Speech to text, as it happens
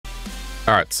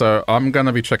Alright, so I'm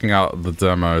gonna be checking out the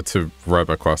demo to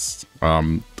Roboquest.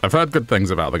 I've heard good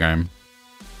things about the game.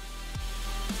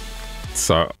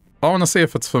 So, I want to see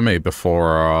if it's for me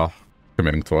before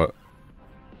committing to it.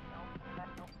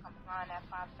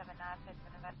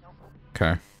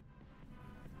 Okay.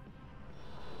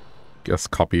 Guess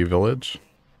copy village.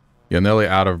 You're nearly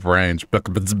out of range. I'm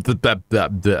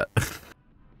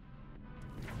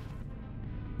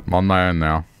on my own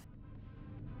now.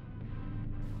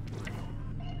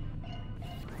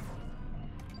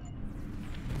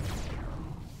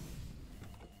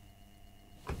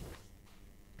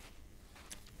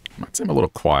 Might seem a little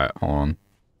quiet. Hold on.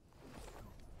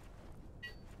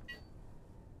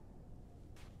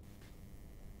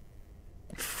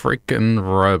 Freaking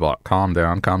robot. Calm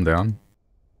down, calm down.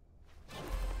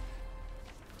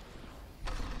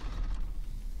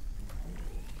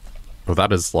 Well,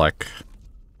 that is like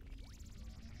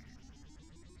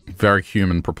very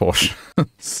human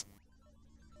proportions.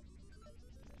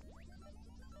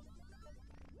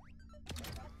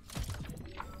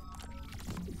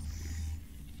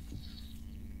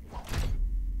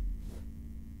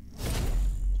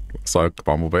 Looks like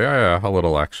Bumblebee. Oh, yeah, a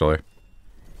little actually.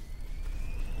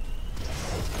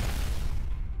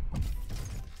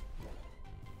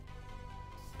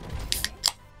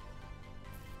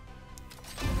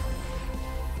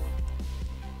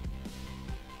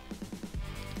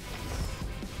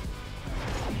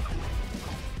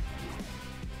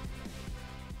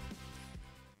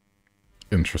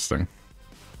 Interesting.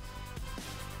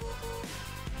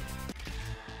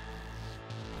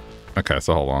 Okay,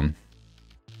 so hold on.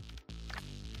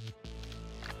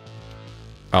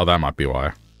 Oh, that might be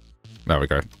why. There we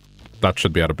go. That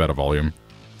should be at a better volume.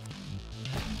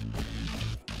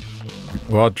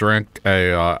 Well, drink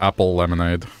a apple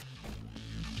lemonade.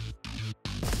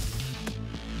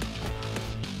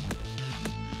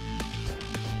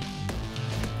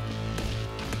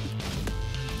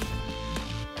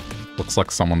 Looks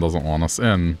like someone doesn't want us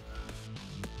in.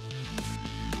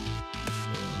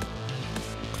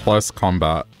 Close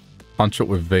combat. Punch it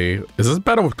with V. Is this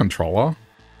better with controller?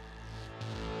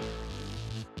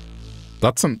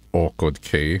 That's an awkward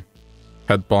key.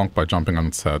 Head bonk by jumping on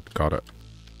its head. Got it.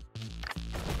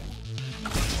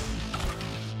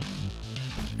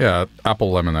 Yeah,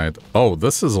 apple lemonade. Oh,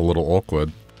 this is a little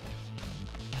awkward.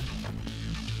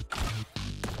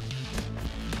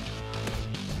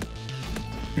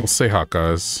 We'll see how it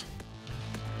goes.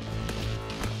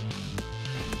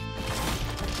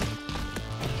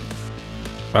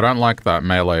 I don't like that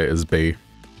melee is B.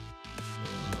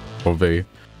 Or V.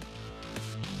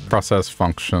 Process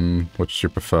function, which you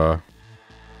prefer.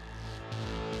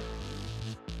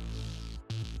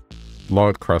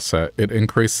 Load crosshair. It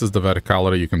increases the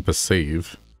verticality you can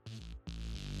perceive.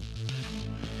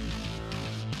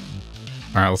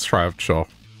 Alright, let's try it, sure.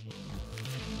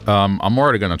 I'm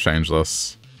already gonna change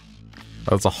this.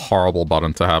 That's a horrible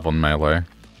button to have on melee.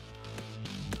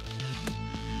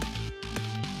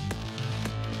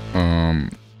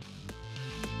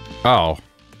 Oh.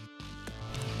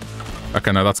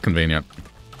 Okay, no, that's convenient.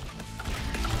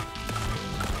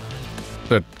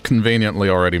 It conveniently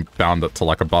already bound it to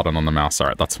like a button on the mouse.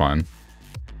 Alright, that's fine.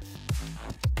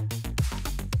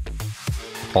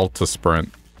 Hold to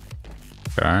sprint.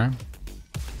 Okay.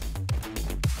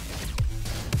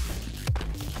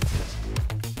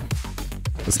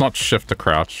 It's not shift to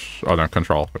crouch. Oh, no,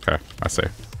 control. Okay, I see.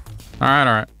 Alright,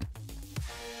 alright.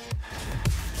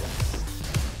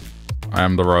 I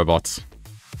am the robot.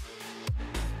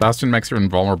 Bastion makes you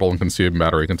invulnerable and consume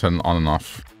battery. You can turn it on and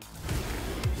off.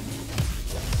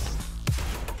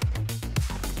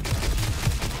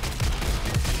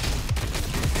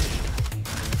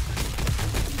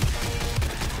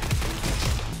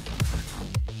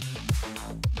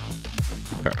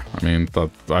 Okay, I mean,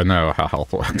 I know how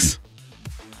health works.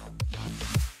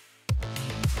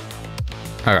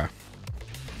 Okay.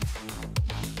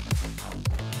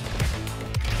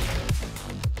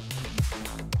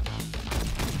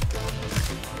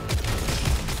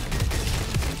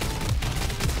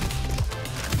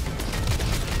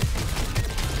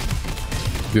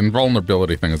 The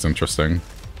invulnerability thing is interesting.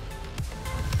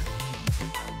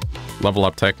 Level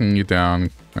up, taking you down.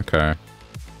 Okay.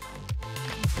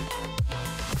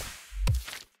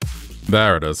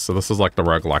 There it is. So this is like the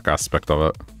roguelike aspect of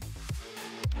it.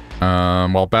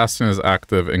 While Bastion is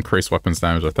active, increase weapons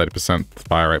damage by 30%,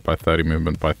 fire rate by 30,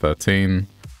 movement by 13.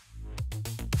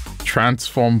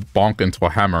 Transform Bonk into a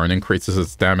hammer and increases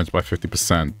its damage by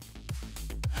 50%.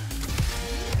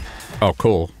 Oh,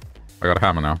 cool. I got a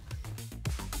hammer now.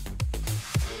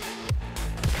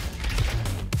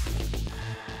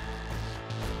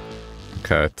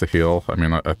 Okay, to heal. I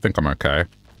mean, I think I'm okay.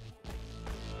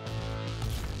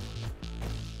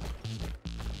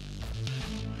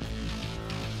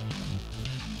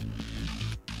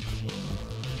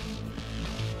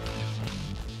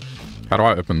 How do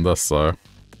I open this, though?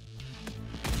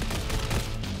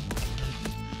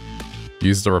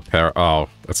 Use the repair. Oh,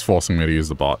 it's forcing me to use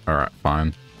the bot. Alright,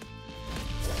 fine.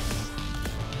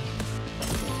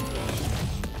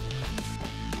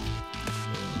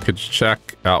 Could you check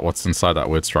out what's inside that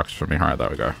weird structure for me? Alright, there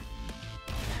we go.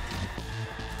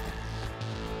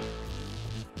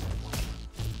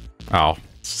 Oh,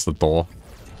 it's just the door.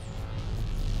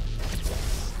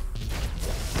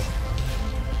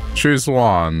 Choose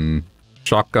one.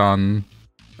 Shotgun,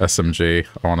 SMG.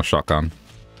 I want a shotgun.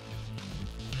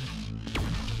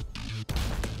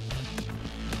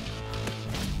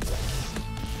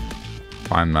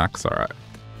 Fine, max. Alright.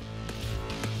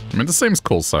 I mean, this seems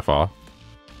cool so far.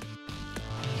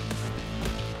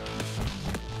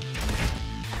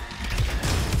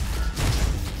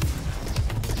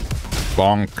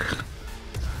 Bonk.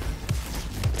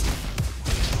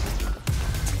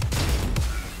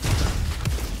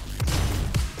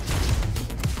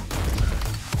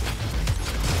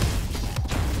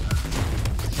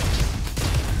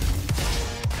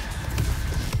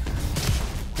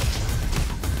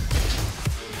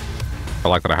 I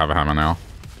like that I have a hammer now.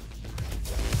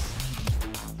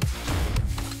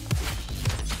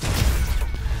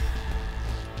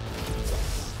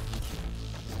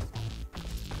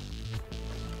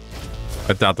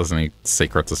 I doubt there's any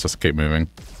secrets, let's just keep moving.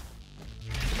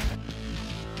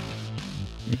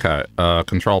 Okay,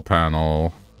 control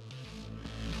panel.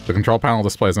 The control panel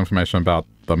displays information about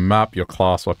the map, your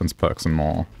class, weapons, perks, and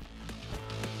more.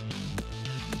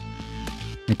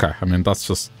 Okay, I mean, that's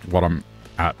just what I'm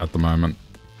at the moment.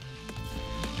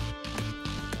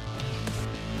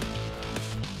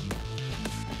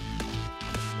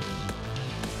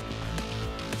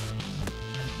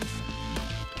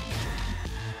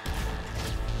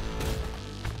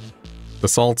 The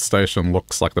salt station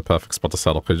looks like the perfect spot to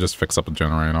settle. Could you just fix up a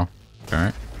generator?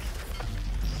 Okay.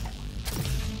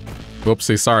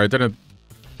 Whoopsie, sorry, I didn't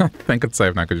think it's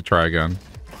safe now. Could you try again?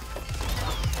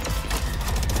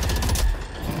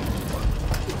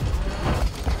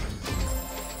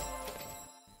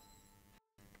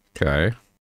 Okay.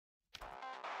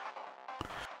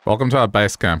 Welcome to our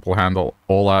base camp. We'll handle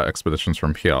all our expeditions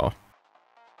from here.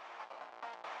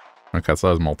 Okay, so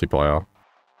there's multiplayer.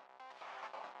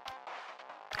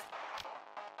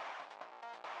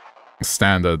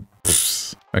 Standard.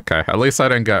 Pfft. Okay, at least I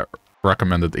didn't get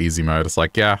recommended easy mode. It's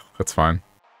like, yeah, that's fine.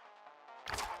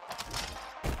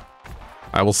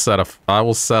 I will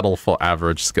settle for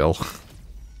average skill.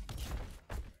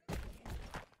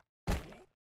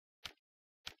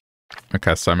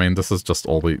 Okay, so I mean, this is just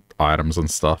all the items and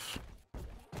stuff.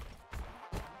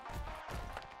 I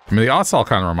mean, the art style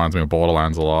kind of reminds me of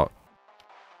Borderlands a lot.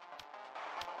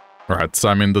 Right, so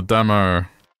I mean, the demo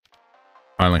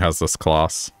only has this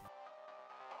class.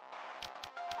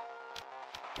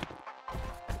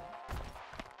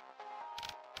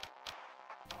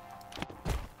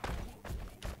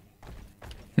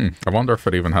 I wonder if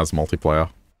it even has multiplayer.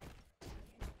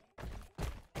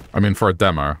 I mean, for a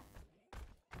demo.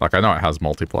 Like, I know it has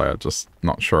multiplayer, just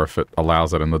not sure if it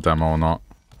allows it in the demo or not.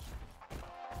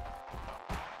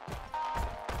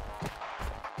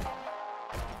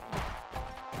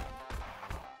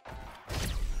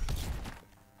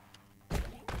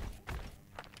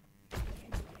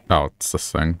 Oh, it's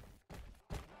this thing.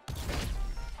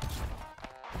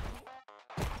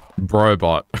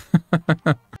 Brobot.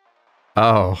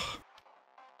 Oh.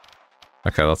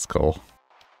 Okay, that's cool.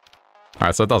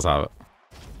 Alright, so it does have it.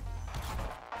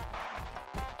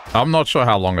 I'm not sure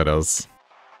how long it is.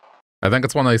 I think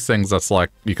it's one of these things that's like,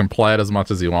 you can play it as much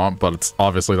as you want, but it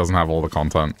obviously doesn't have all the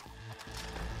content.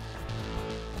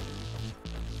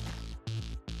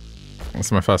 This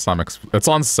is my first time it's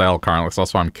on sale currently, so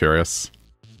that's why I'm curious.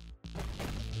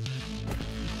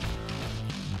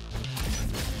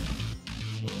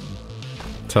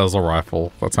 Tesla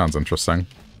rifle. That sounds interesting.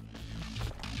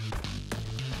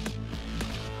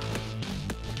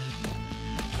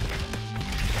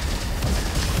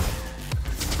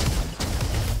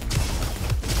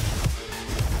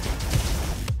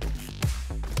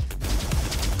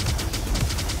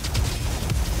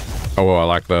 Oh, I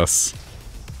like this.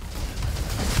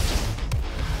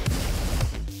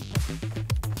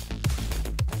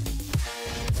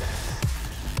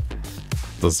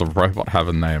 Does the robot have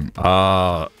a name?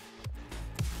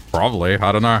 Probably.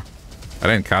 I don't know. I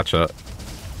didn't catch it.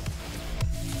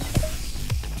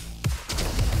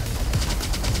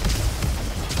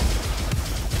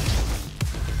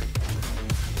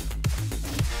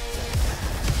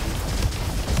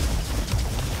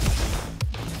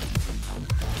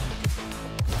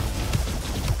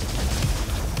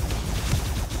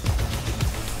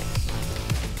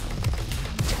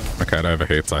 Okay, it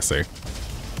overheats, I see.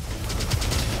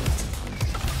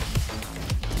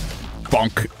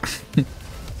 Bonk!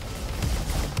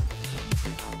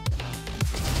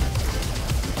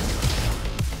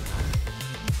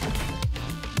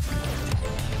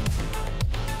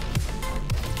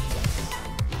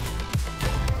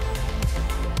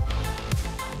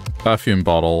 Perfume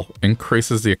bottle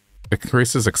increases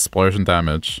explosion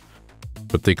damage,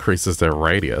 but decreases their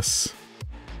radius.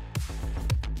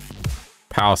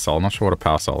 Power cell, not sure what a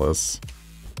power cell is.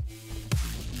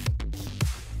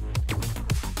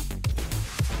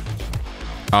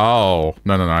 Oh,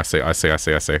 no, I see.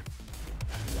 The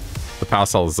power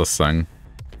cell is this thing.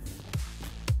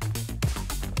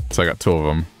 So I got 2 of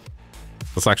them.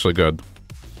 That's actually good.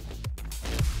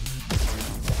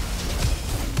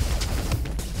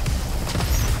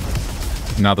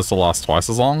 Now this will last twice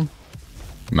as long?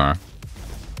 No.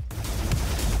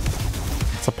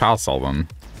 It's a power cell then.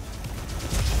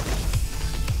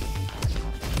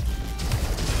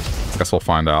 Guess we'll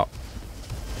find out.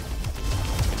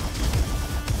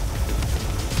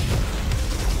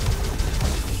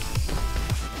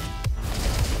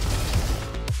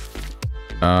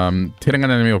 Hitting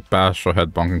an enemy with bash or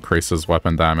head bonk increases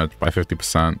weapon damage by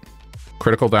 50%.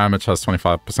 Critical damage has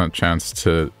 25% chance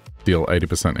to deal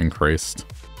 80% increased.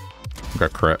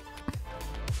 Got crit.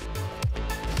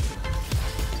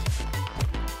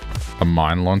 A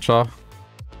mine launcher.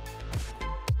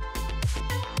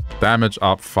 Damage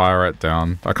up, fire rate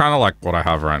down. I kind of like what I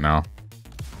have right now.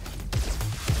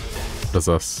 What is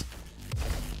this?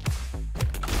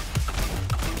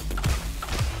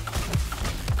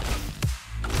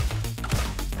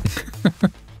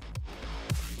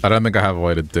 I don't think I have a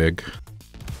way to dig.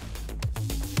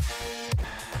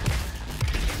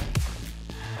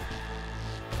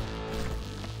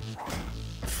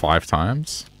 Five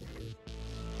times?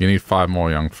 You need 5 more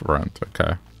young for rent,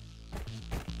 okay.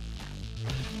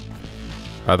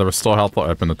 Either restore health or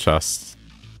open the chest.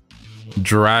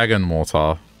 Dragon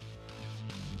mortar.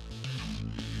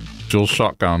 Dual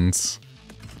shotguns.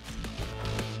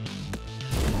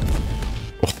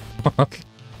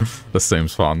 This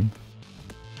seems fun.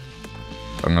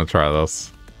 I'm gonna try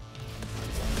this.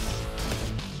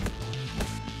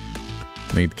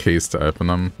 Need keys to open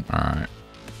them? Alright.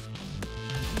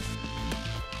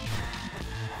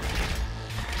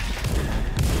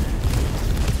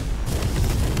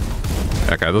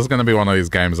 Okay, this is gonna be one of these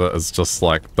games that is just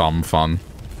like dumb fun.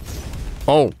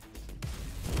 Oh!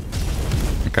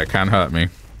 Okay, can't hurt me.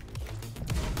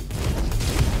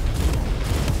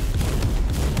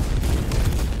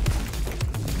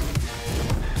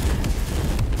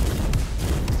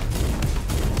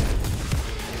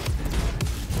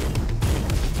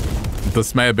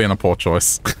 This may have been a poor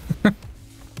choice.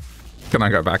 Can I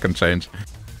go back and change?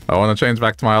 I want to change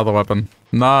back to my other weapon.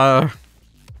 No.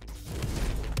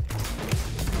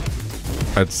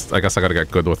 I guess I gotta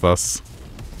get good with this.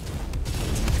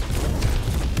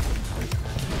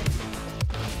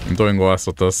 I'm doing worse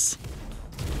with this.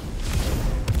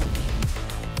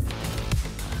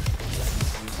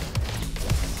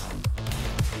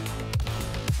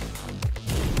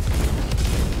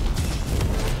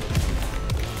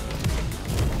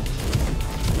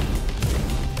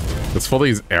 It's for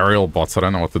these aerial bots, I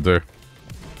don't know what to do.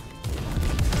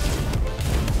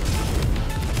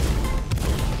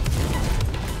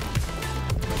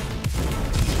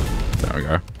 There we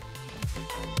go.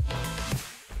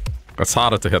 It's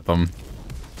harder to hit them.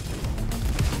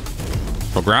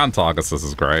 For ground targets, this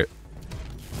is great.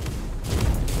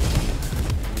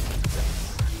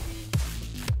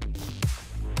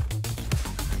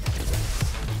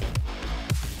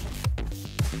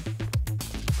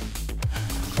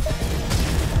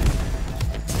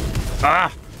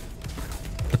 Ah!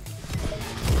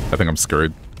 I think I'm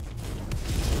screwed.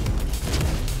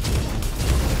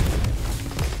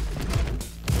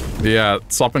 Yeah,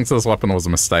 swapping to this weapon was a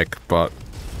mistake, but...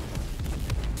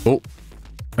 Oh.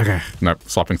 Okay, nope,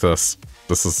 swapping to this.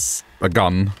 This is a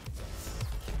gun.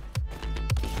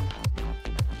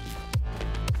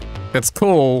 It's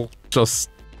cool,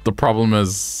 just the problem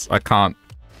is I can't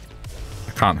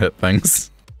hit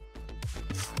things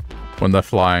when they're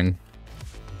flying.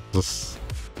 Just...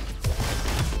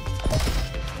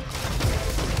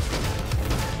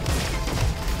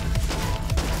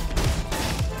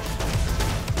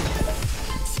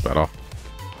 It's better.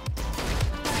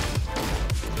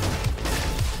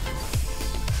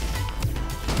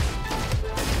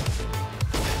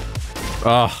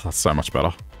 Oh, that's so much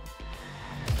better.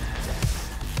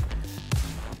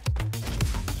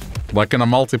 Like, in a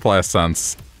multiplayer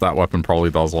sense, that weapon probably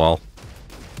does well.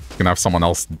 You can have someone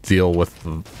else deal with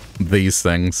these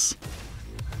things.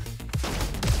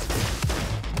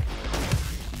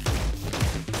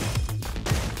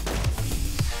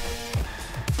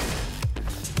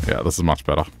 Yeah, this is much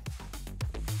better.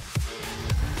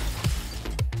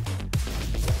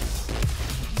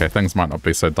 Okay, things might not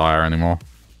be so dire anymore.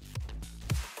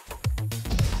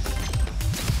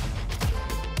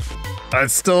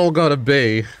 It's still got a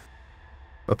B.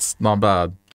 That's not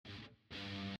bad.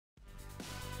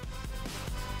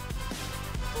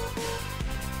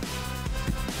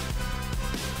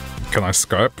 Can I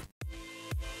scope?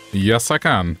 Yes, I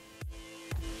can.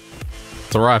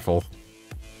 It's a rifle.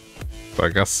 I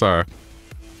guess so.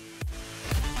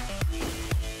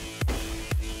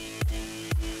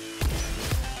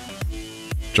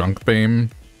 Junk beam.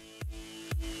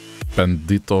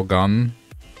 Bendito gun.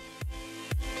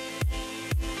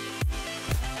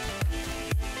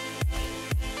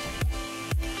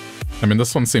 I mean,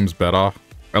 this one seems better.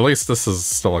 At least this is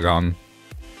still a gun.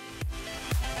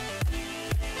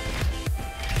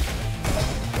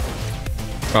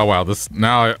 Oh wow, this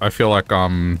now I feel like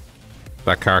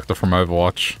that character from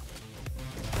Overwatch.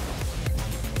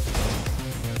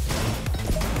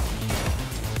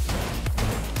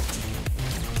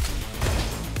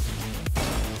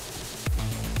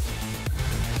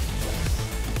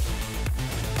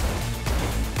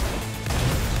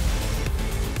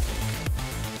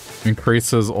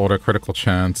 Increases auto critical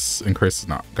chance. Increases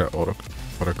not go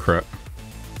auto crit.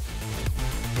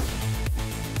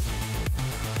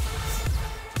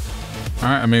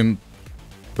 Alright, I mean,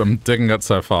 I'm digging it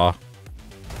so far.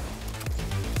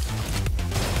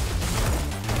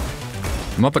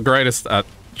 I'm not the greatest at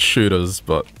shooters,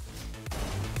 but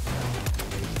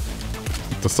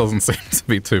this doesn't seem to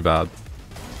be too bad.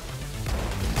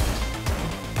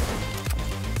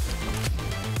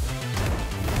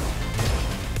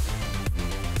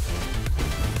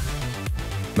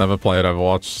 Never played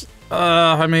Overwatch.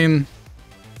 I mean,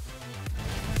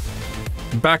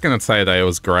 back in its heyday, it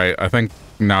was great. I think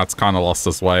now it's kind of lost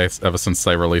its way ever since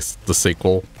they released the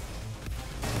sequel.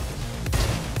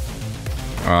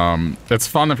 It's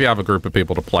fun if you have a group of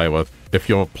people to play with. If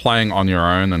you're playing on your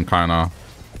own and kind of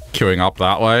queuing up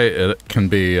that way, it can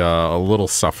be a little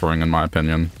suffering, in my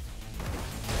opinion.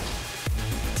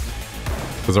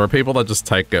 Because there are people that just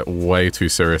take it way too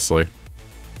seriously.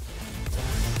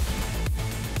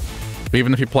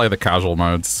 Even if you play the casual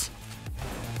modes.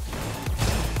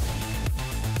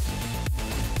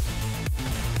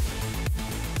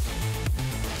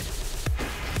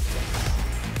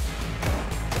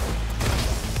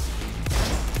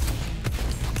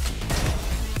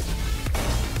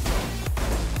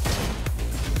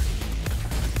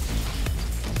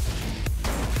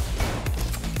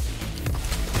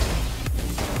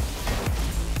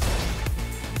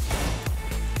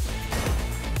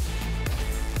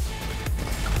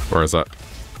 Where is it?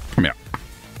 Come here.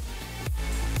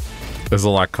 Is it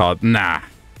like card? Nah.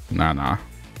 Nah.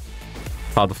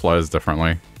 Card flows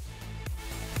differently.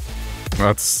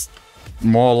 That's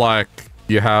more like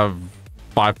you have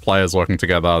 5 players working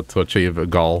together to achieve a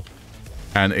goal.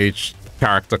 And each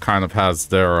character kind of has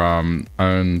their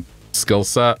own skill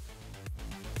set.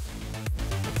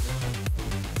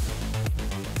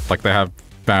 Like they have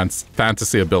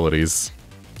fantasy abilities.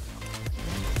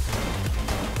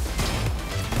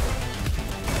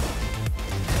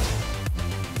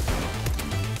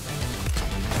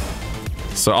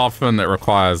 So often it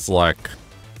requires like,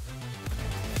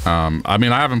 I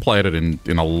mean, I haven't played it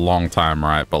in a long time,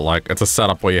 right? But like, it's a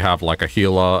setup where you have like a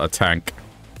healer, a tank,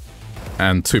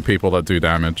 and 2 people that do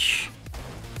damage.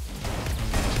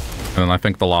 And then I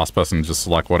think the last person just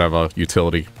like whatever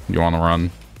utility you want to run.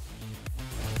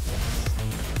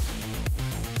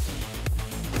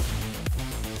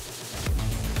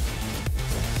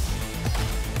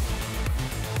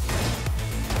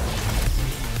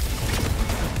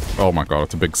 Oh my god,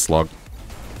 it's a big slug.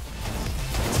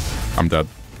 I'm dead.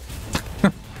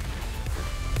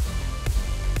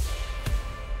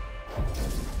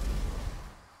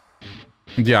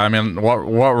 Yeah, I mean, what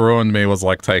ruined me was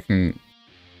like taking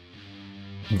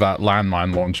that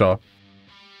landmine launcher.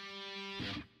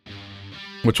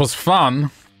 Which was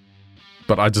fun,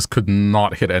 but I just could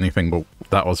not hit anything but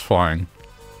that was flying.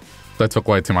 They took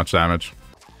way too much damage.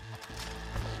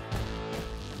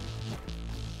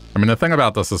 I mean, the thing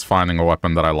about this is finding a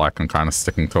weapon that I like and kind of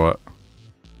sticking to it.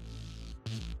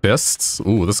 Fists?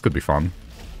 Ooh, this could be fun.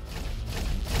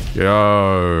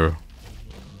 Yo.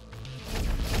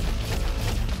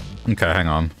 Okay, hang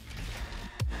on.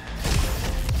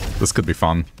 This could be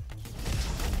fun.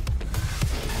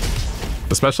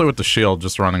 Especially with the shield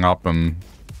just running up and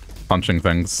punching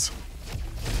things.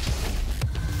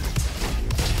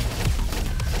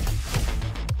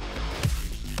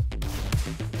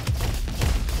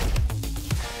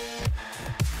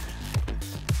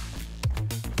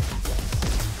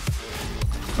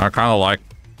 I kind of like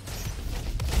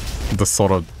this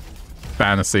sort of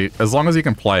fantasy, as long as you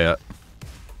can play it.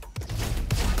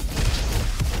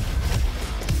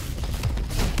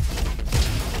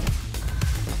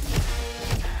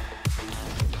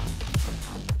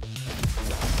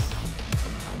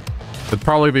 It'd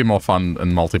probably be more fun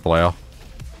in multiplayer.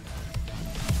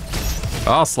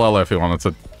 I'll ask Lolo if he wanted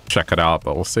to check it out,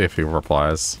 but we'll see if he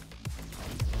replies.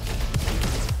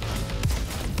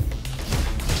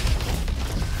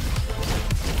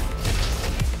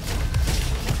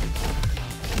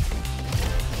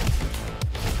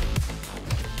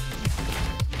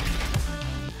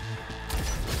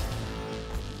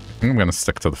 I think I'm gonna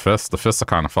stick to the fists. The fists are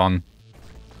kind of fun.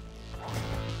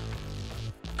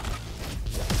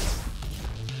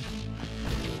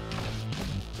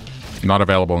 Not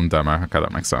available in demo. Okay,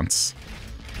 that makes sense.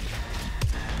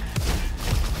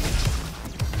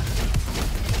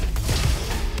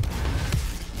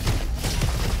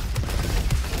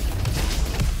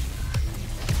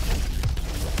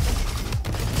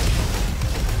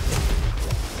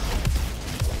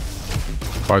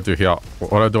 What do I do here? What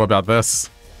do I do about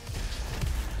this?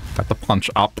 Have to punch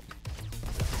up.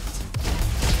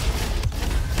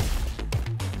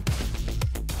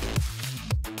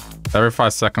 Every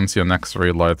 5 seconds, your next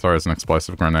reload throws an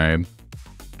explosive grenade.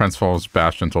 Transforms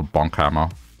bashed into a bonk hammer.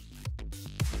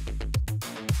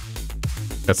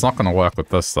 It's not going to work with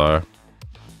this, though.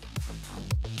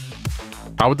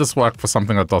 How would this work for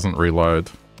something that doesn't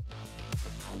reload?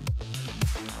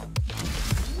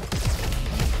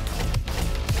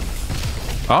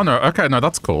 Oh, no. Okay, no,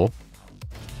 that's cool.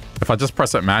 If I just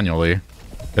press it manually,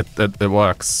 it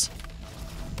works.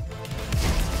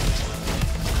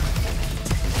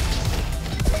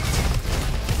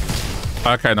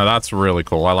 Okay, no, that's really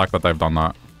cool. I like that they've done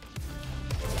that.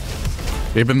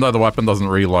 Even though the weapon doesn't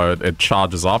reload, it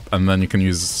charges up, and then you can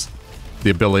use the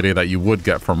ability that you would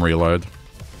get from reload.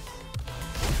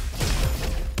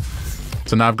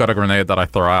 So now I've got a grenade that I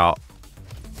throw out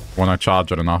when I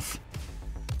charge it enough.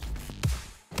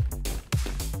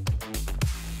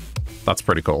 That's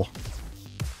pretty cool.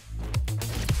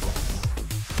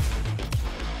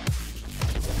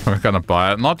 We're gonna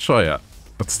buy it. Not sure yet.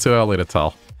 It's too early to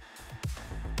tell.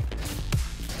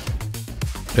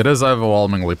 It is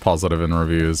overwhelmingly positive in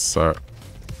reviews, so...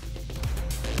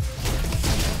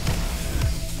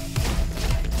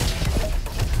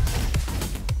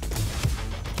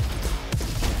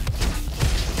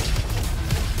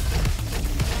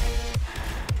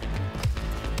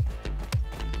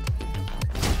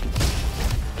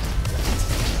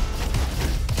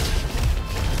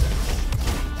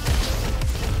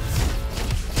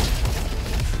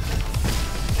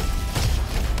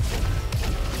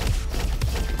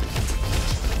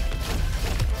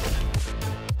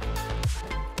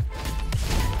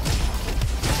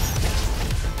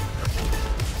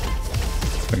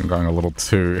 going a little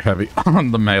too heavy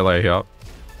on the melee here.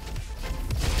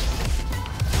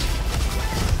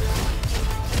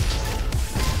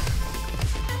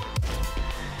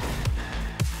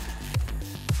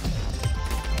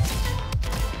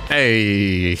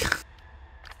 Hey.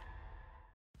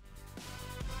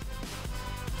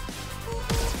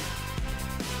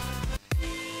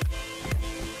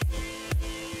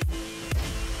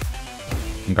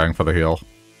 I'm going for the heal.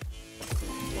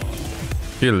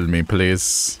 Heal me,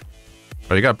 please.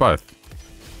 Oh, you got both.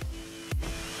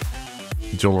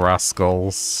 Dual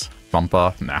Rascals.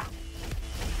 Bumper. Nah.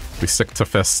 We stick to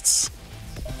fists.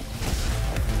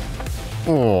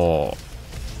 Oh.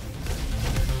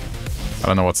 I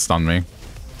don't know what stunned me.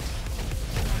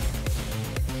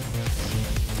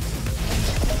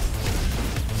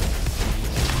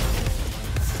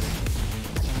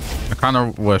 I kind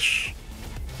of wish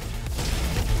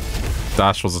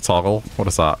dash was a toggle. What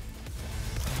is that?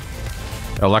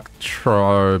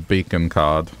 Electro beacon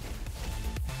card.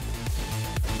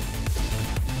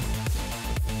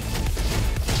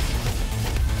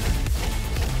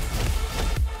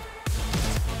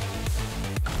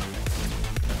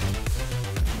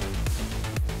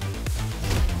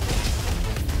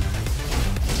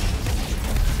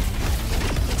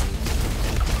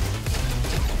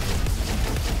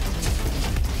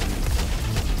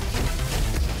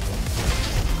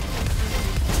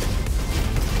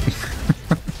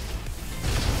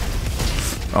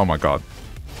 Oh my god.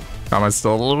 How am I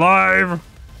still alive?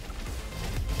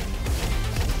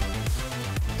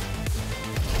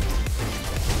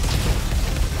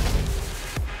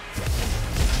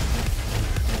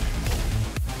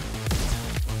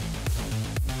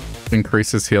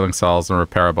 Increases healing cells and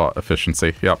repair bot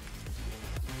efficiency. Yep.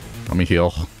 Let me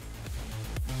heal.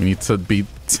 We need to beat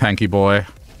Tanky Boy.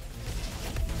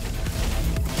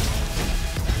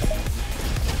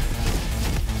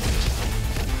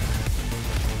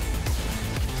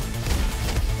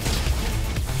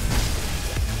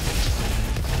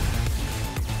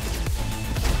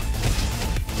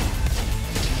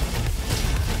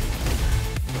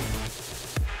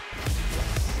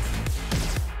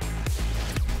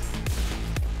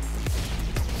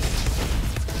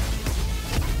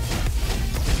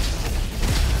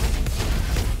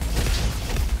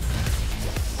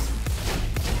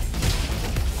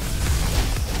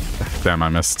 Damn, I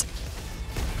missed.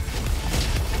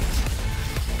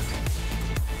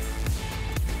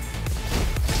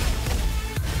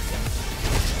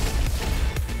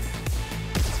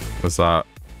 Was that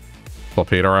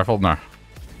torpedo rifle? No.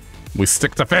 We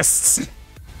stick to fists!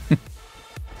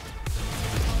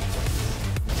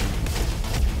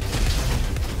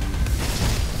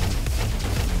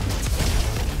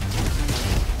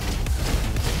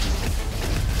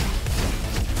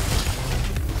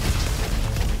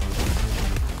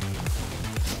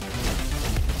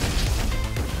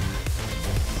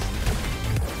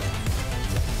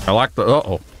 I like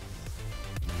the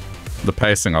the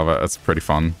pacing of it. It's pretty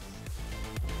fun.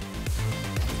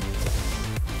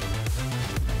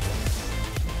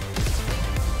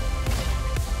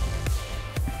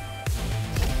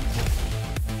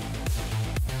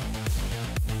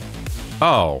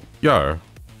 Oh, yo.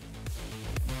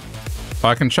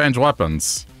 I can change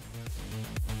weapons.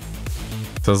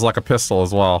 So there's like a pistol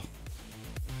as well.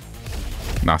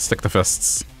 Nah, stick to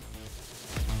fists.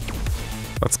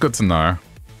 That's good to know.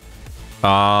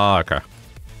 Okay.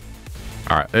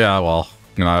 Alright, yeah, well,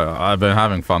 you know, I've been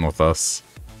having fun with this.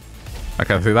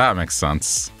 Okay, see, that makes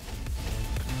sense.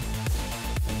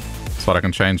 So I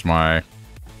can change my...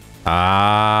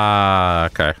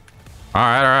 okay.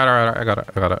 Alright, I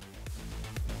got it.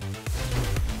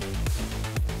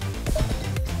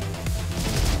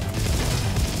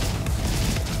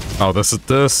 Oh, this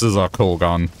is a cool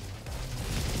gun.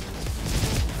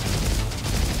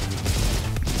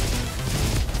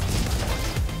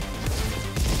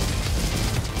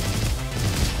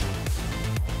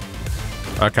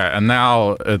 Okay, and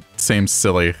now it seems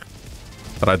silly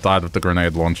that I died with the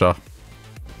grenade launcher.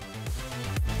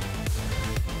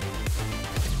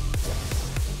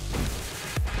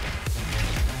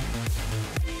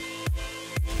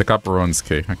 Pick up Ruins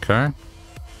Key, okay.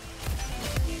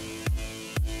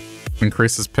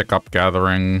 Increases pickup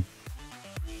gathering.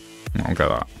 I'll get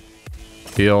that.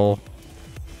 Heal.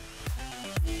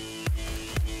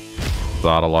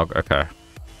 Data log, okay.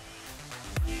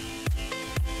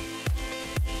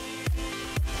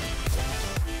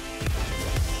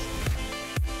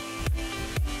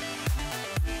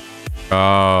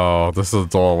 Oh, this is the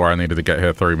door where I needed to get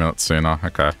here 3 minutes sooner.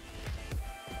 Okay.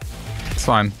 It's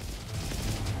fine.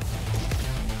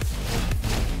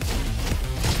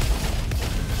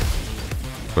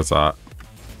 What's that?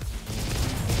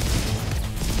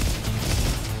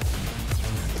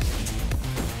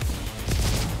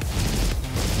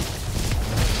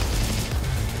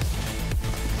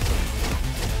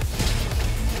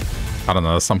 I don't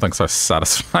know, there's something so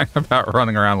satisfying about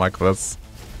running around like this.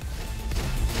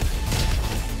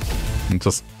 And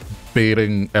just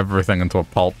beating everything into a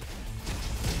pulp.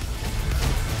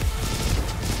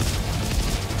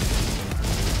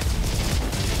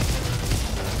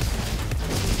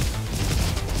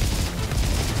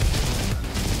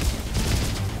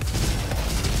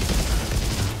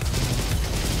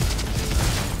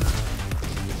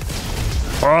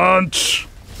 Punch!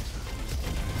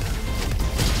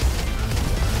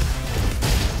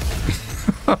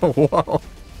 Whoa.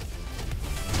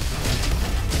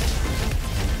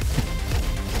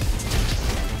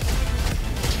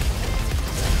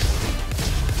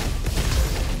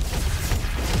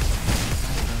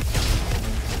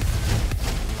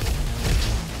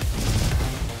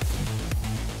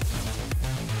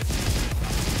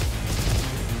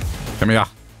 Come here.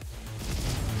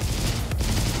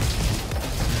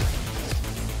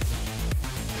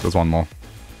 There's one more.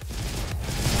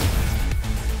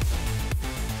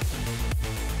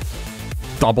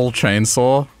 Double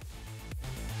chainsaw?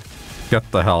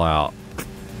 Get the hell out.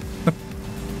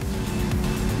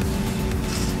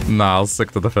 Nah, I'll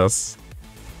stick to the fists.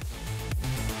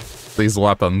 These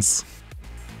weapons.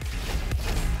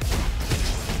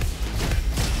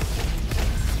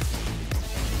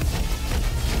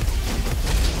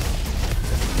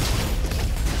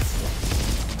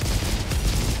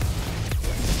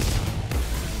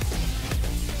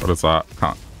 What is that?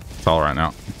 Can't tell right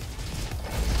now.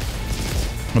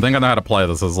 I think I know how to play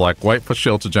this. Is like, wait for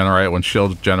shield to generate. When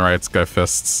shield generates, go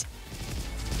fists.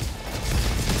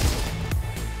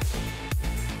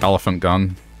 Elephant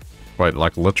gun. Wait,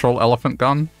 like literal elephant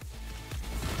gun?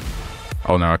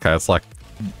 Oh no, okay, it's like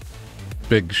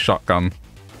big shotgun.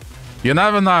 You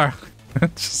never know.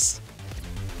 Just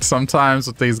sometimes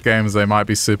with these games they might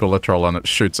be super literal and it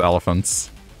shoots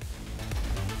elephants.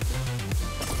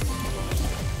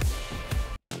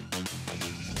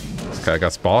 Okay, I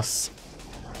guess boss.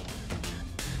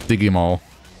 Digimon.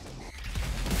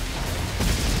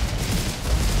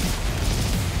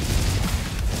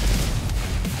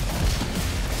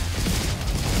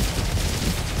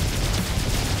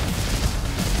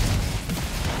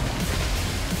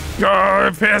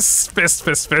 Go fist! Fist,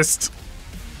 fist, fist.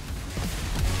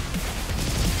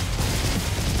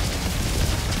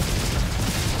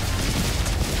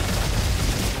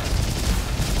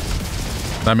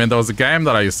 I mean, there was a game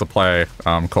that I used to play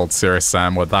called Serious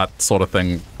Sam where that sort of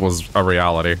thing was a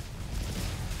reality.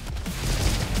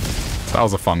 That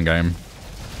was a fun game.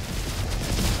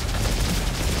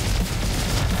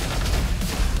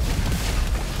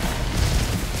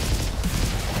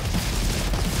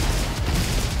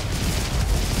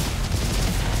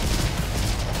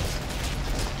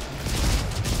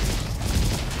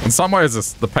 In some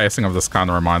ways, the pacing of this kind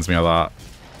of reminds me of that.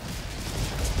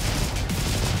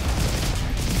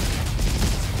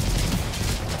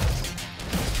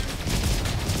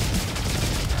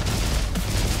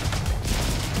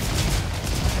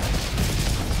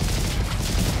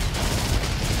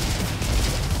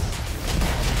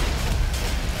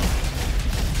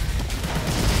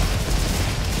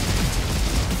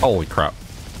 Holy crap.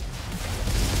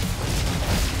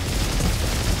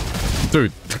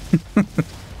 Dude.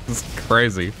 This is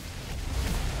crazy.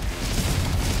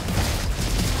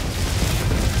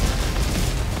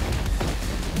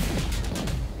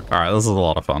 Alright, this is a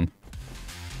lot of fun.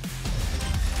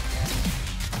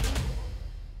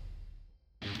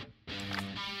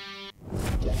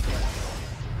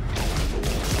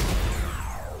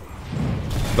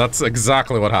 That's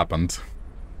exactly what happened.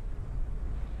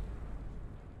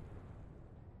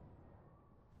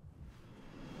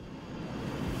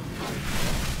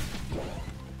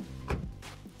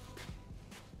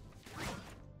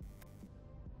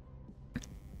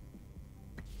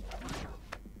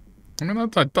 I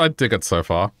mean, I dig it so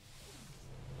far.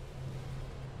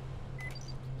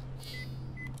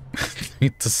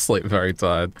 Need to sleep, very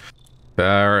tired.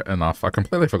 Fair enough. I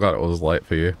completely forgot it was late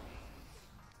for you.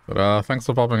 But, thanks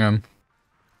for popping in.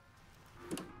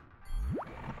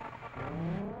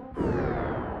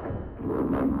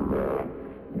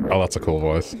 Oh, that's a cool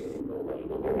voice.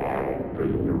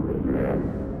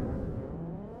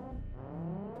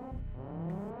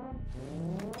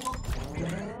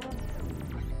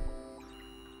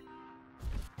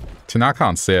 See, now I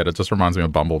can't see it. It just reminds me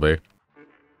of Bumblebee.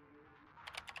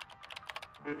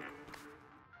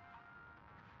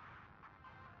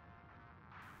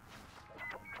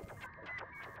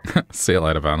 See you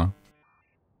later, Vanna.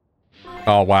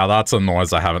 Oh, wow. That's a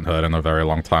noise I haven't heard in a very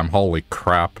long time. Holy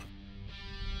crap.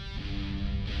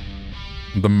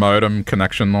 The modem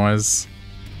connection noise.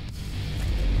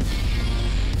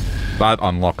 That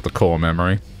unlocked the core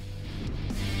memory.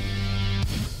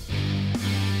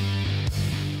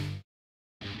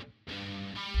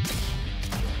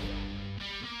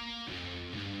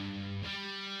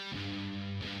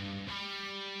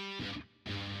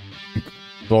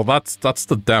 Well, that's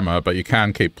the demo, but you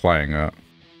can keep playing it.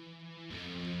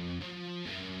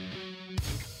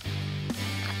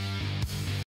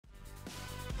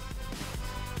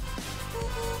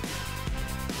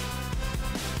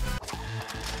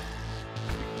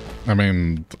 I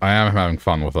mean, I am having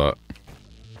fun with it.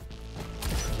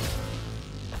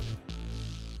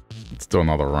 Let's do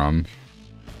another run.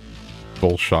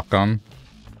 Full shotgun.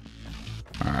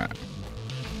 Alright.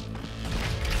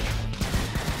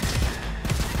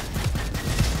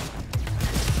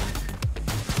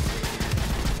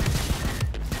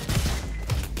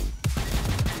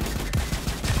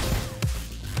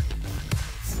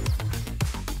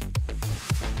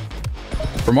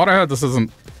 From what I heard, this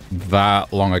isn't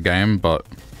that long a game, but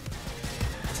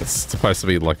it's supposed to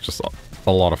be like just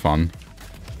a lot of fun.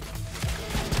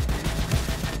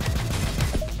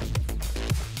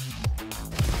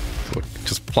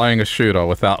 Just playing a shooter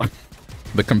without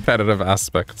the competitive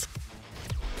aspect.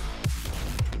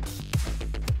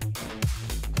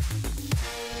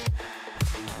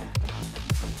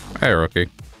 Hey, Rookie.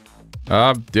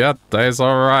 Yeah, day's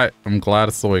alright. I'm glad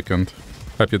it's the weekend.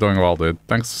 Hope you're doing well, dude.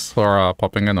 Thanks for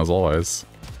popping in, as always.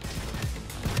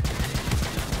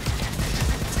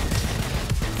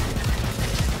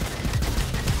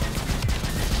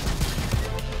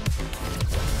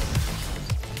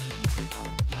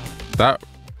 That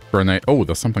grenade... Oh,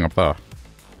 there's something up there.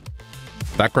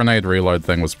 That grenade reload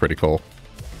thing was pretty cool.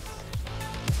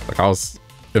 Like, I was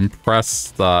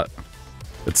impressed that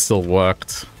it still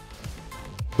worked,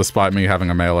 despite me having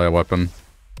a melee weapon.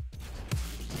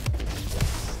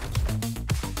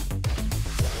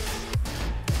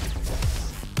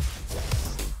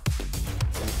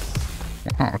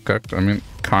 Oh, okay. I mean,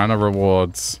 kind of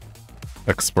rewards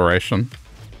exploration.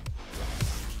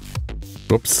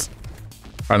 Oops.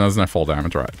 Oh, there's no fall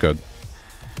damage, right? Good.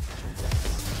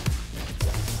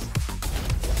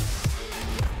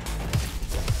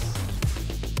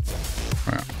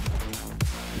 Yeah.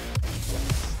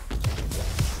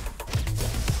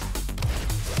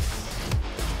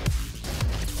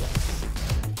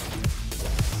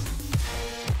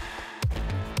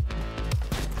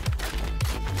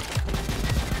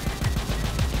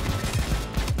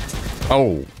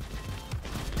 Oh!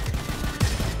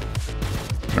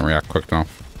 Didn't react quick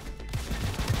enough.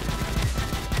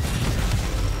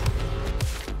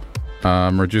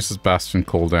 Reduces Bastion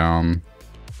cooldown.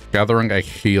 Gathering a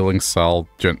healing cell.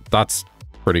 That's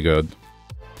pretty good.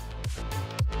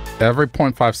 Every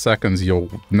 0.5 seconds, your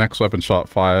next weapon shot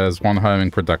fires one homing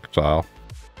projectile.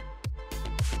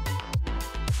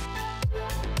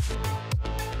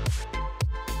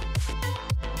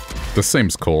 This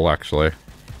seems cool, actually.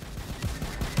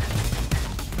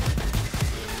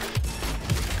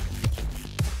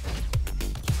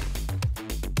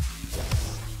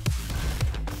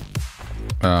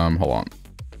 Hold on.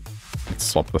 Let's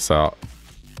swap this out.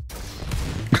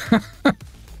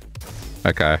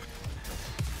 Okay.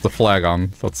 The flag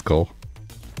on. That's cool.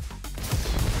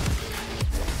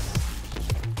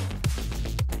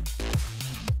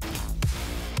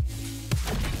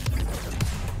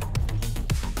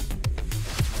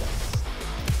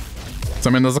 So,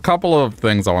 I mean, there's a couple of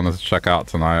things I wanted to check out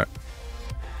tonight.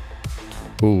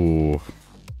 Ooh.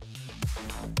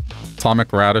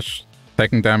 Atomic Radish.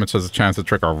 Taking damage has a chance to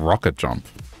trigger a rocket jump.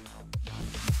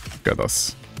 Look at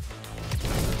this.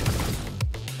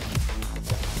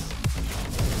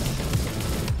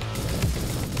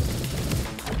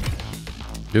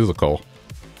 These are cool.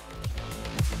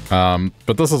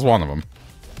 But this is one of them.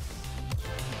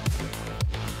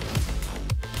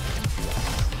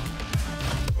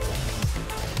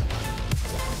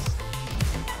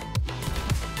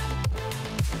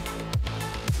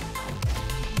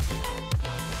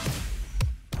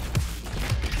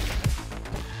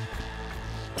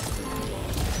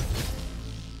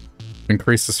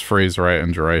 Increases freeze rate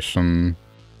and duration.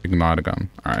 Ignite a gun.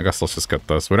 Alright, I guess let's just get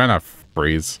this. We don't have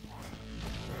freeze.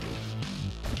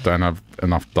 Don't have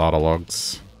enough data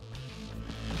logs.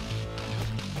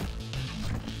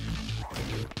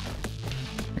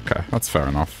 Okay, that's fair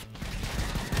enough.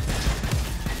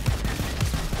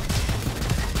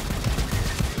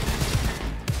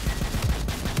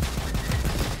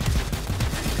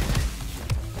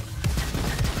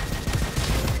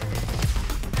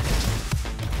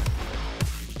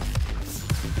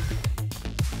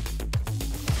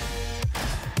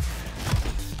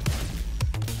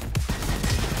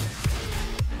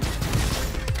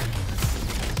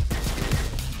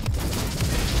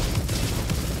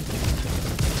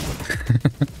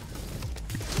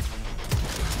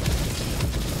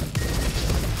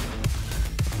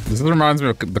 This reminds me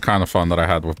of the kind of fun that I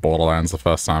had with Borderlands the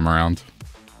first time around.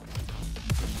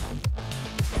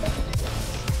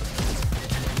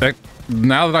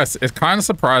 Now that it kind of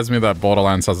surprised me that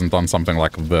Borderlands hasn't done something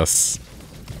like this.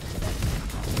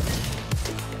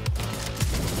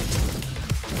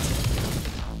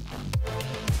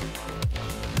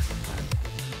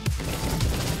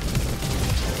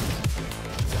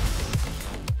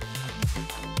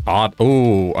 Odd.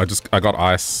 Ooh, I got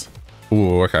ice.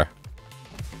 Ooh, okay.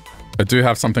 I do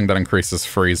have something that increases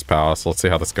freeze power, so let's see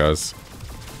how this goes.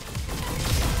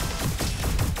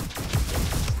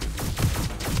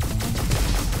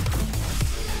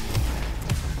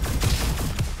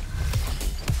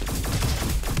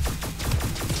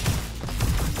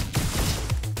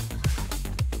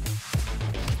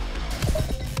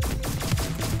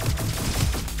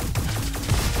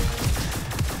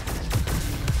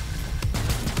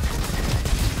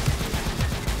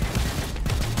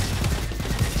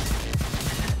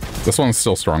 This one's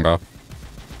still stronger.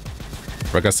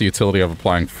 But I guess the utility of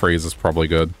applying freeze is probably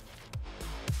good.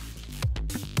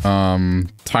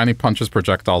 Tiny punches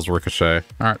projectiles ricochet.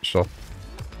 Alright, sure.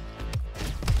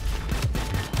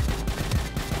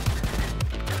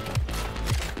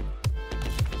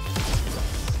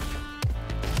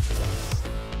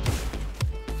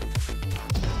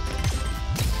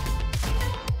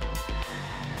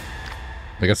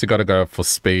 I guess you gotta go for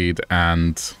speed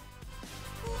and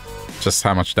just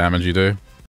how much damage you do.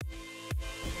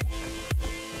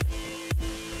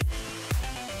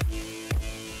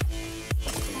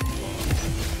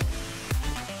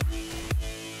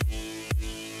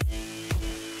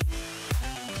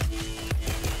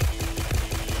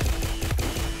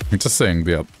 I'm just seeing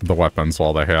the weapons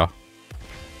while they're here.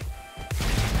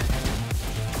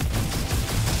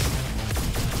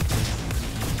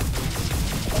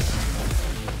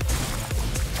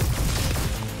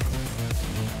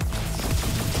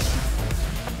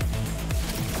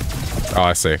 Oh,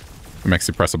 I see. It makes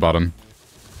you press a button.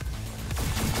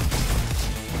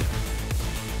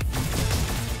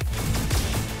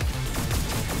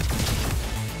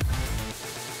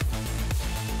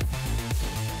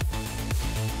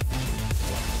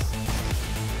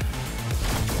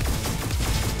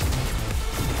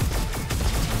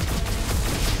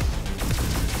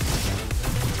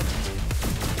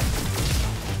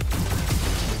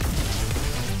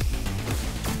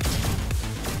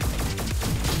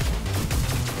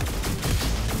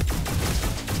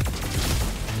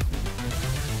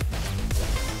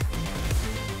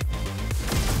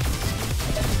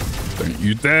 Don't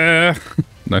you dare!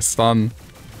 No stun.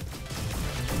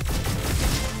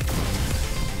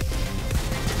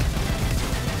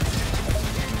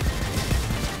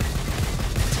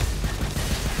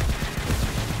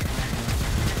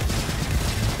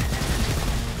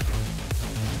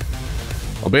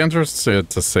 I'll be interested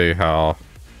to see how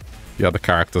the other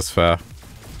characters fare.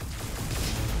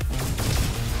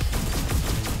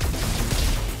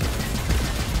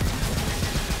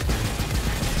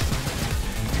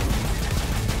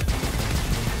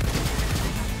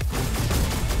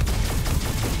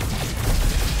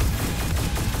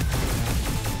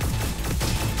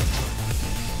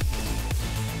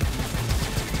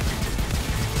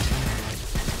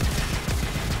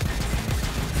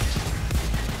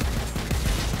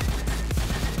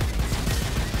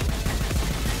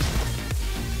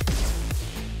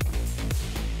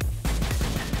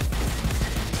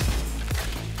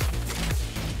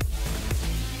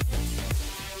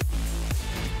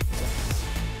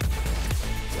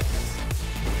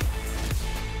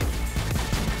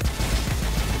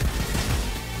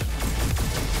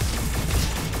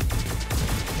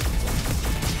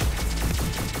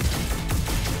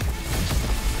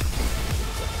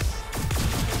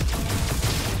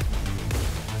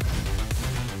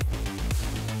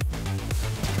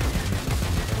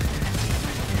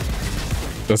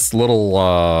 This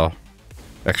little,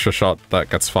 extra shot that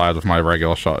gets fired with my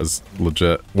regular shot is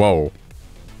legit. Whoa.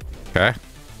 Okay.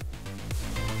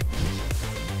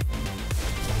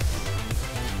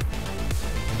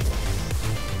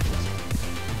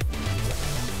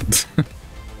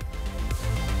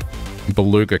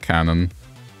 Beluga cannon.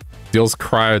 Deals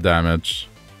cryo damage.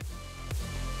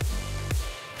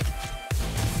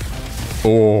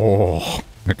 Oh.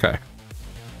 Okay.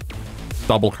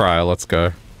 Double cryo, let's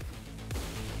go.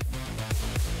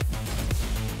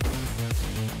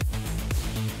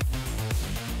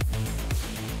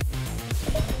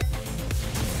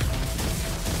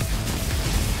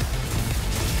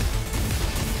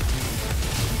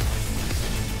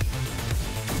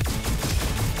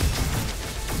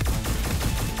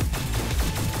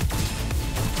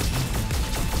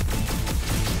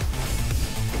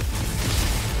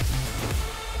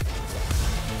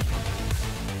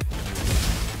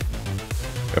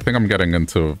 I think I'm getting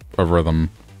into a rhythm.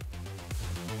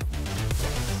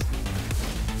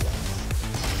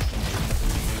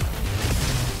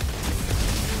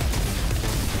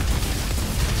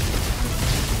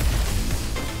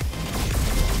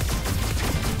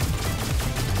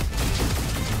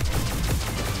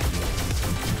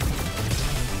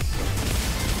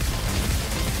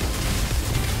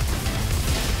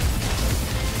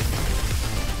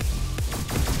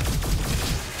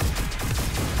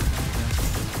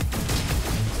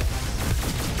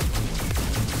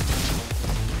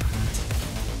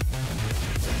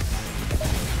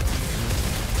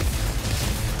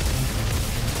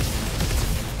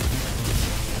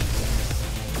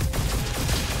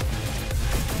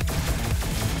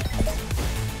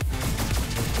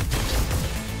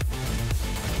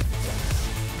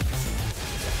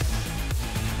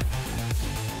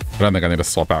 I don't think I need to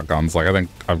swap out guns. Like, I think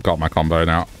I've got my combo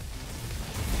now.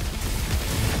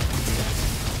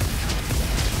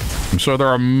 I'm sure there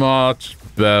are much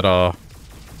better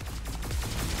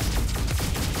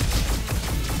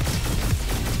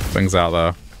things out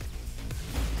there.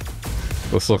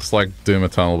 This looks like Doom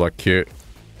Eternal, but cute.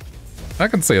 I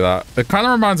can see that. It kind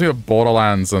of reminds me of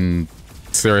Borderlands and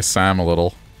Serious Sam a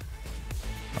little.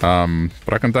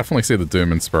 But I can definitely see the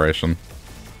Doom inspiration.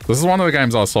 This is one of the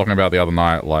games I was talking about the other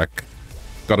night, like,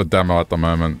 got a demo at the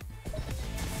moment.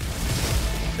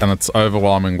 And it's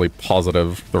overwhelmingly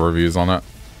positive, the reviews on it.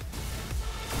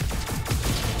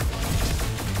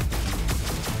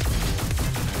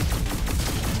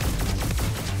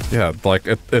 Yeah, like,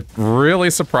 it really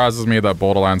surprises me that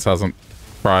Borderlands hasn't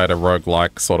tried a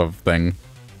roguelike sort of thing.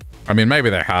 I mean,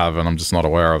 maybe they have, and I'm just not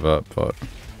aware of it, but...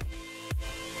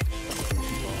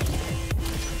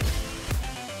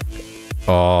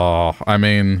 Oh, I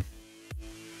mean...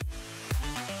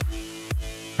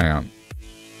 Hang on.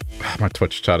 My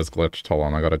Twitch chat is glitched. Hold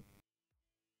on, I gotta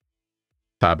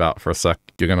tab out for a sec.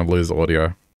 You're gonna lose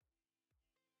audio.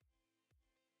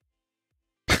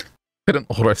 Didn't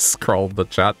auto-scroll the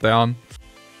chat down.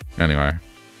 Anyway.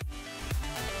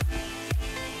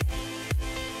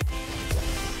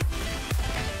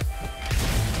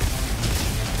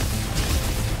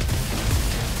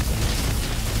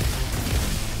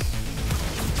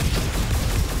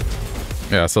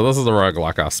 Yeah, so this is the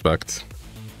roguelike aspect.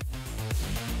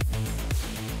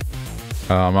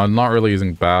 I'm not really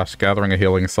using Bash. Gathering a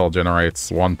healing cell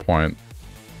generates 1 point.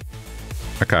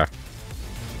 Okay.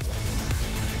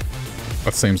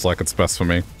 That seems like it's best for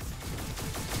me.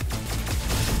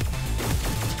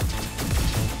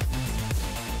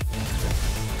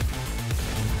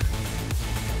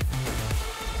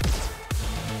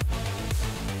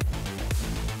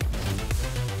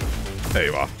 There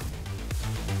you are.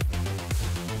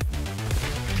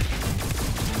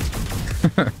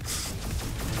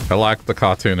 I like the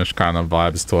cartoonish kind of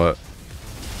vibes to it.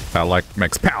 That like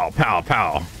makes pow, pow,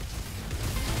 pow.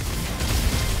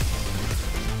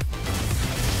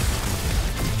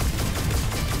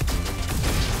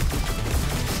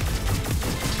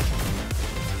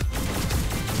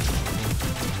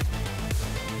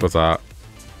 What's that?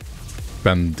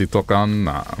 Bendito gun?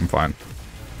 Nah, I'm fine.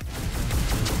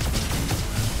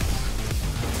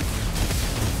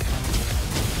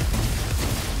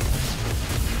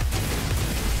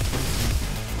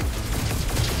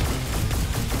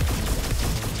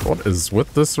 What is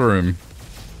with this room?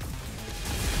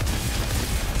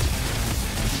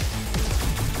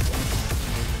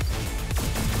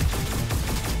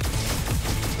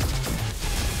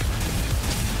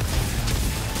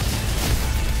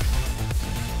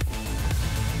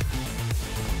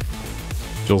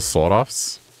 Dual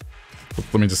sword-offs?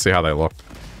 Let me just see how they look.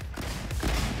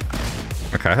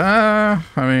 Okay, I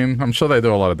mean, I'm sure they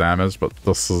do a lot of damage, but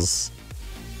this is...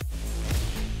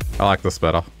 I like this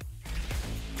better.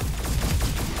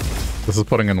 This is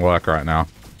putting in work right now.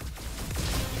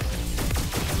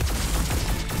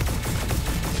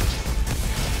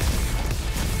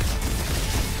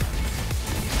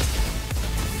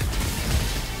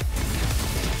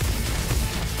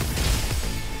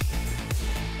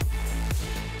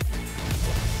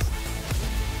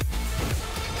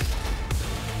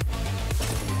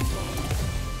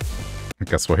 I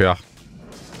guess we're here.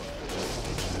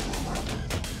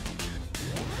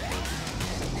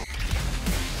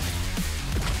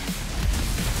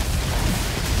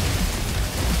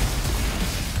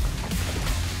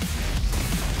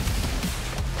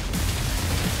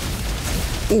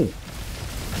 Ooh.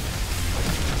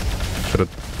 Should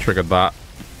have triggered that.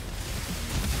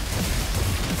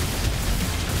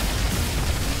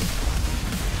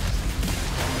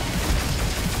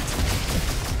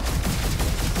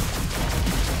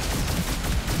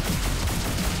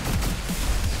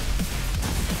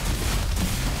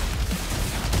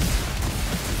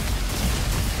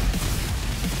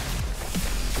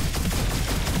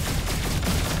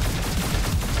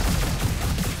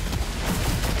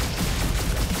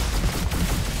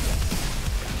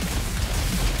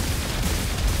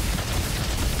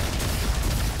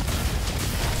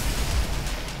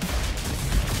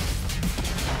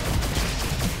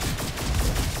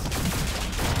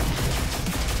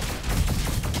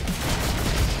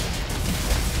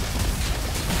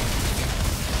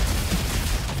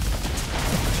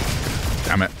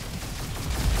 Damn it.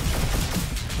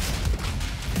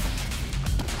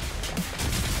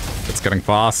 It's getting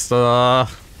faster.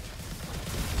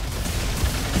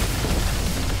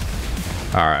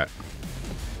 Alright.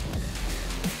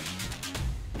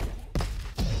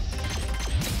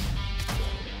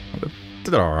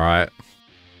 Did it alright.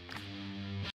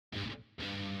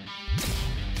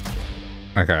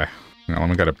 Okay. Now let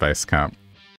me go to base camp.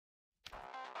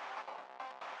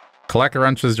 Collect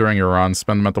wrenches during your run,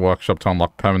 spend them at the workshop to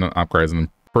unlock permanent upgrades and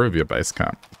improve your base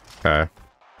camp. Okay.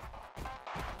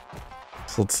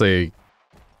 So let's see.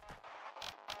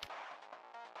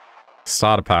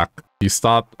 Starter pack. You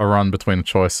start a run between a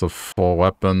choice of 4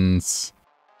 weapons.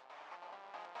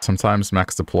 Sometimes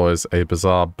Max deploys a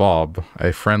bizarre Bob,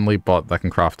 a friendly bot that can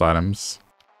craft items.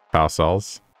 Power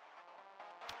cells.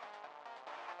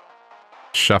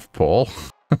 Chef Paul.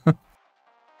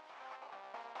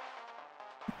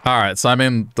 Alright, so I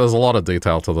mean, there's a lot of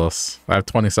detail to this. I have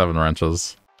 27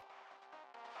 wrenches.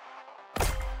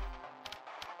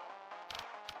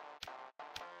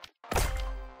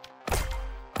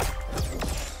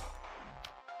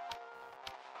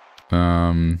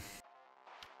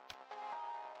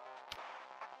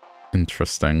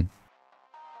 Interesting.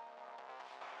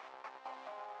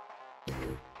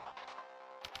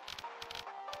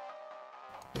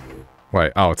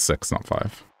 Wait, oh, it's 6, not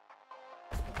 5.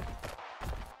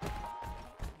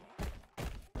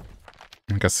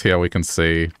 I guess here we can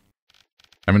see...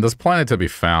 I mean, there's plenty to be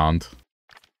found.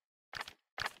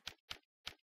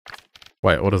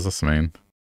 Wait, what does this mean?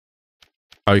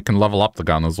 Oh, you can level up the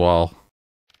gun as well.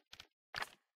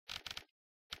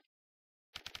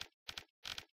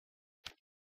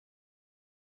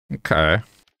 Okay.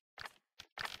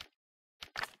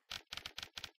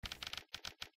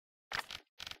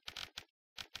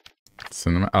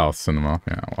 Cinema? Oh, cinema.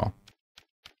 Yeah, well.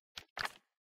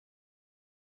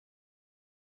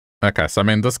 Okay, so I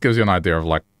mean, this gives you an idea of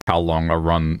like how long a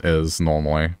run is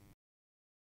normally.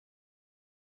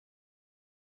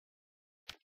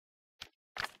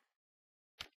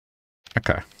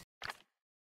 Okay.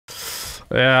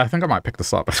 Yeah, I think I might pick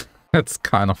this up. It's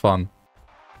kind of fun.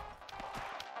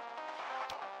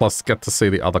 Plus, get to see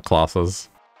the other classes.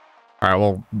 Alright,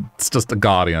 well, it's just a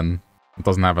Guardian. It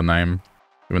doesn't have a name,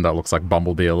 even though it looks like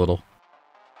Bumblebee a little.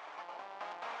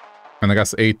 And I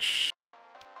guess each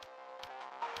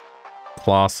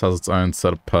class has its own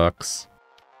set of perks.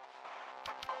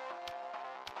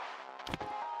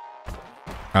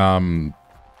 How am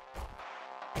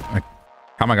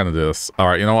I gonna do this?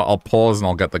 Alright, you know what? I'll pause and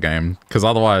I'll get the game. Because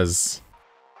otherwise...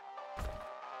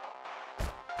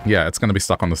 yeah, it's gonna be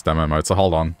stuck on this demo mode, so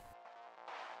hold on.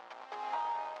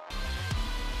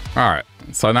 Alright,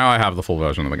 so now I have the full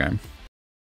version of the game.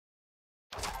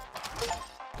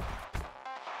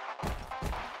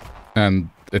 And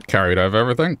it carried over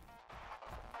everything.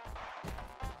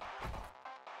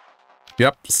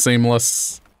 Yep,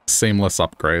 seamless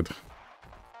upgrade.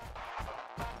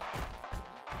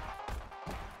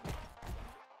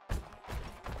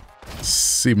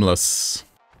 Seamless.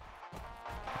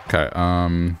 Okay,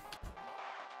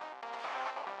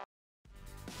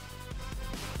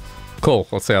 cool,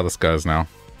 let's see how this goes now.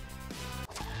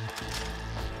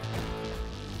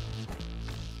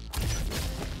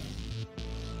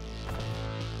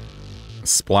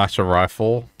 Splasher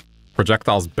rifle.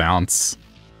 Projectiles bounce.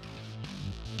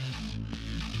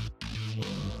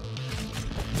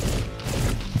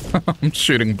 I'm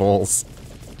shooting balls.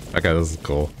 Okay, this is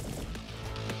cool.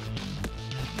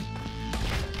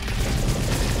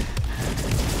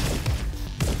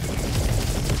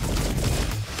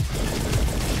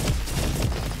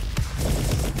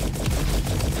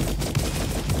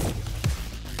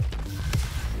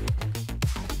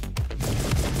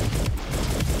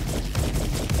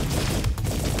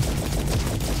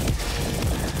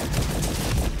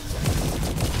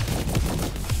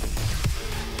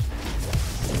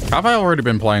 Have I already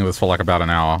been playing this for like about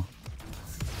an hour?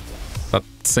 That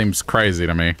seems crazy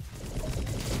to me.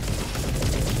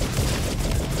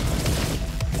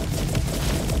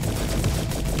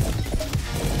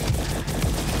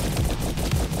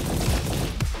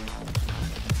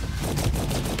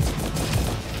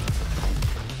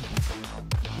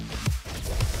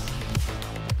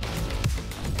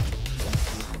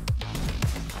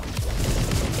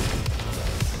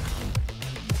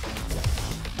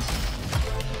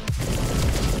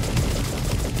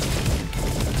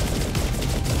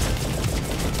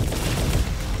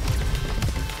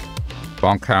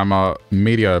 Bonk Hammer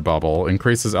Meteor Bubble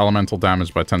increases elemental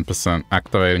damage by 10%,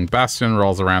 activating Bastion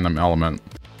rolls a random element.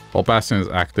 While Bastion is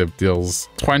active, deals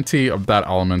 20 of that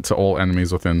element to all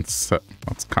enemies within set.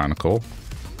 That's kind of cool.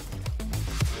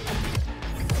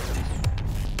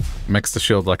 Makes the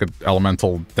shield like an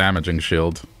elemental damaging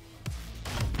shield.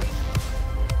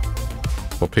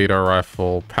 Torpedo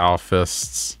rifle, power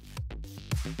fists.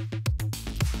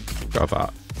 Got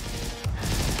that.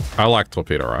 I like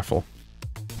torpedo rifle.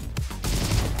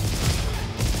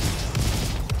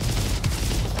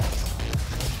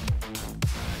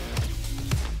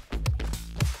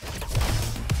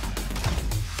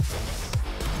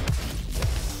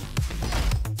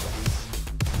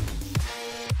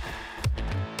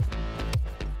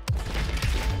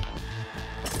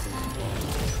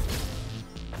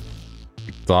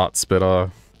 Dart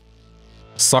Spitter.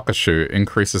 Soccer Shoe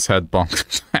increases head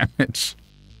bonk damage.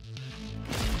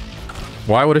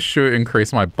 Why would a shoe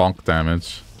increase my bonk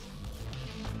damage?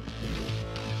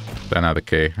 Don't have the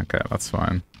key. Okay, that's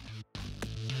fine.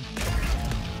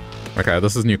 Okay,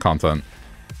 this is new content.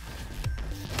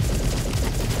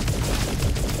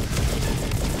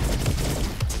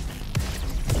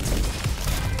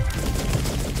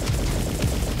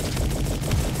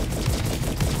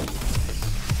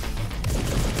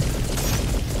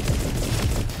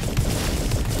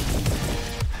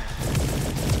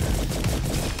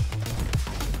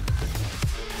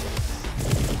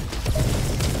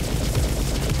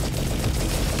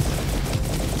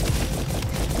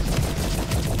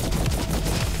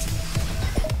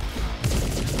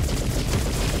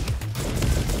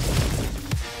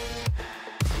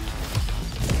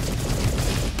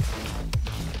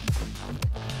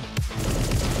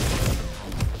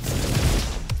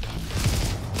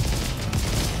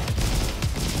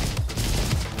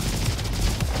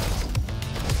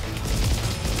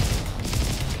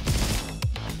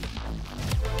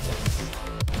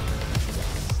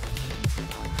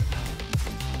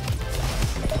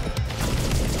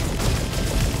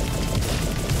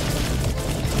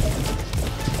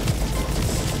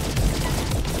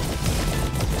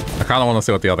 kind of want to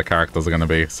see what the other characters are going to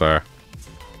be, so...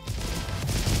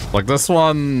 Like, this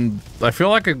one, I feel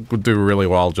like it would do really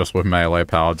well just with melee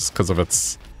power, just because of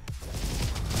its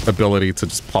ability to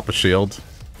just pop a shield.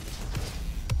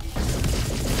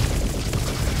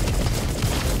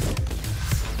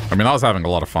 I mean, I was having a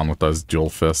lot of fun with those dual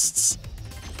fists.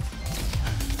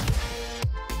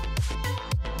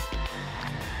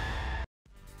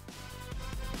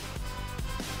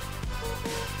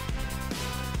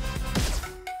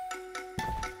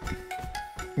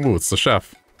 Ooh, it's the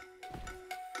chef.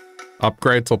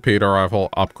 Upgrade torpedo rifle,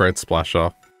 upgrade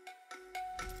splasher.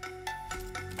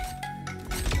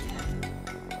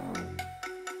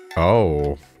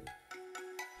 Oh.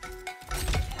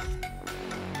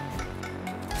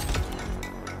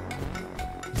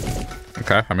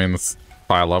 Okay, I mean, it's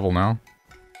higher level now.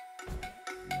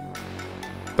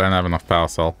 Don't have enough power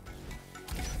cell.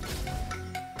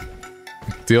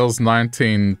 Deals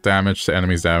 19 damage to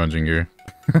enemies damaging you.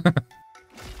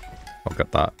 I'll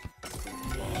get that.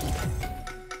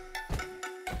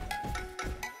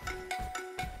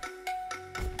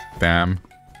 Damn.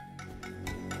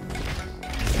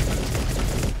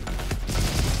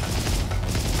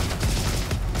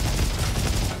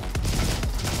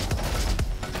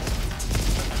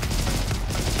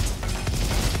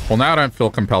 Well, now I don't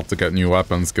feel compelled to get new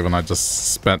weapons, given I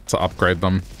just spent to upgrade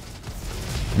them.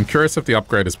 I'm curious if the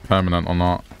upgrade is permanent or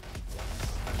not.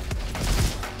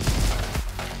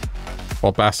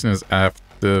 While Bastion is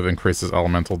active, increases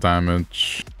elemental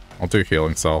damage. I'll do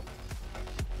healing cell.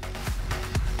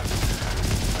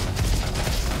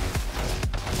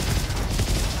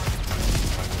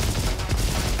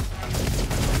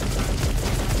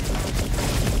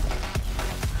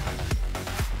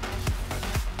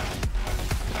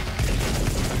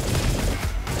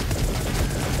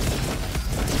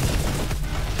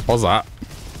 What was that?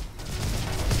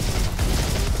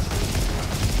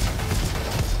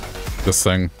 This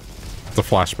thing. It's a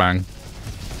flashbang.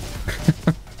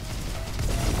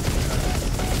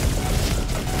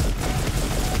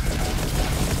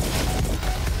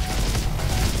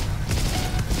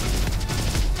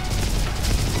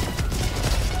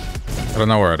 I don't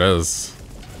know where it is.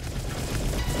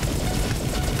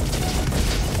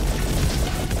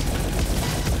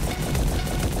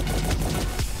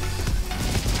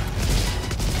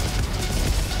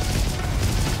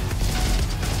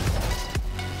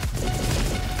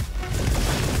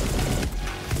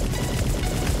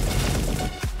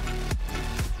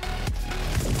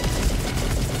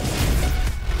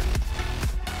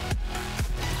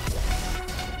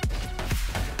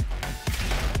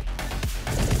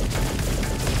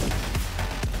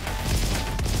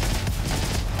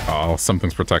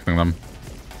 Something's protecting them.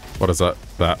 What is that?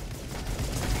 That.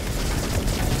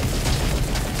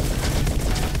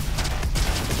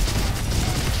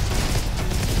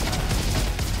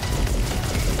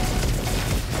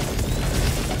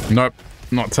 Nope,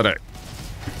 not today.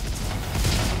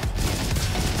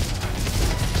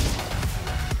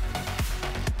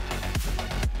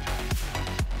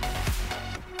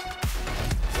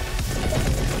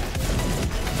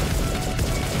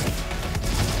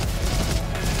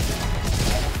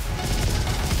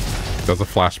 There's a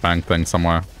flashbang thing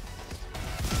somewhere.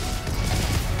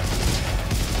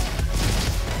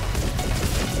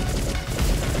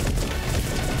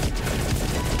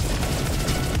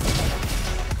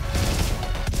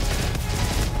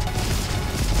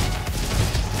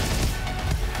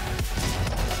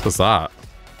 What's that?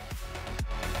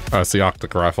 Oh, it's the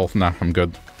Arctic rifle. Nah, I'm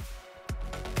good.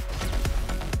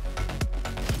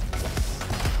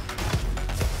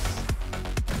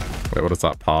 Wait, what is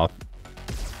that path?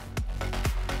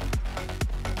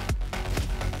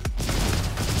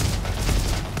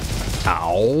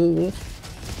 Ow.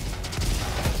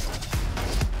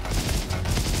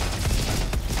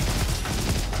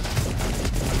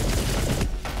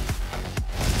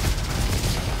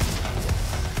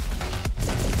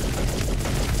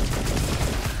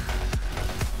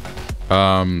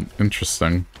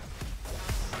 Interesting.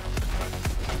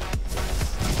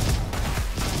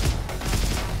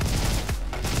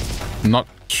 Not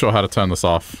sure how to turn this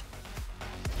off.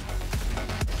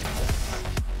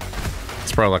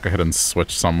 It's probably like a hidden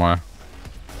switch somewhere.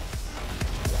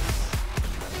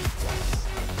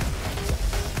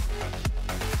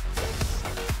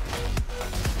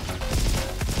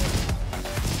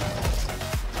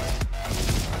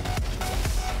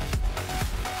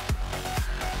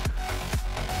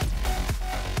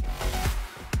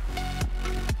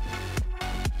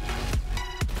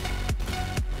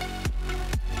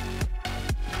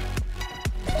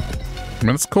 I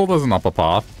mean, it's cool there's an upper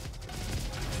path.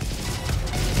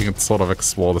 You can sort of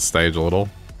explore the stage a little.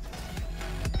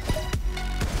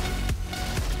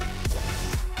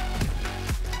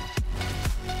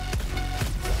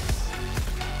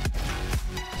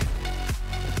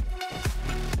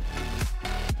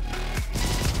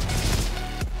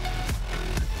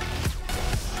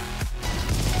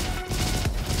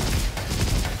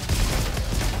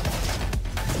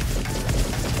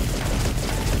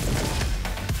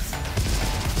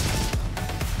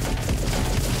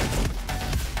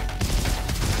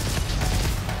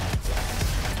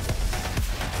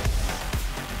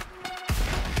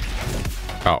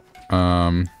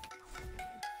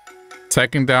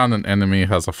 Taking down an enemy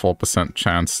has a 4%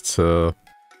 chance to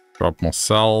drop more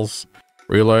cells.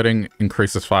 Reloading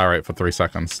increases fire rate for 3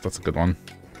 seconds. That's a good one.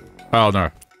 Oh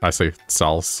no, I see.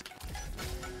 Cells.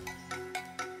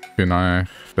 Kunai,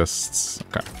 fists.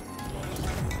 Okay.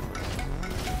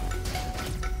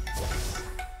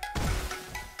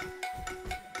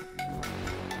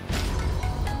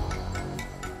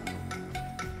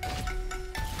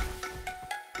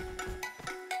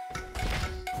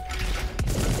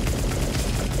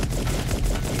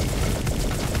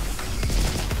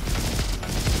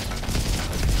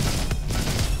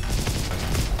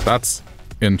 That's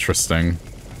interesting.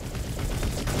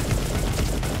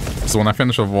 So when I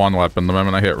finish with one weapon, the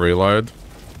moment I hit reload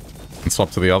and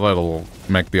swap to the other, it'll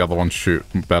make the other one shoot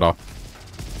better.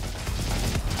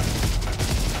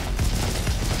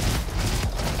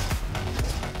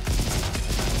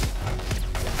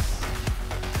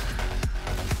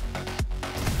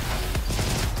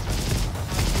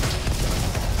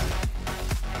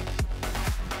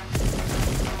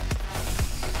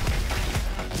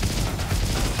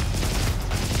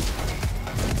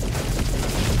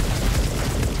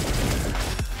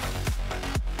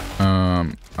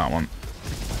 That one.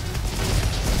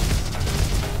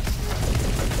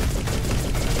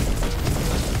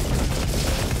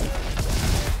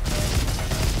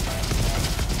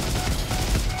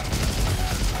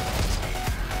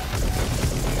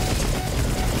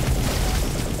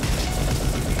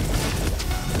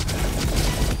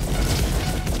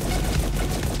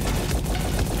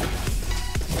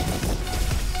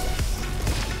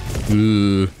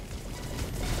 Ugh.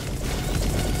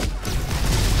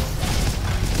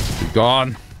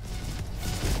 Gone.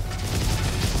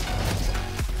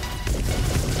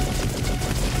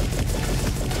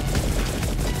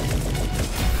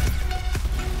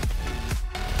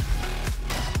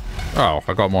 Oh,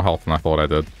 I got more health than I thought I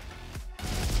did.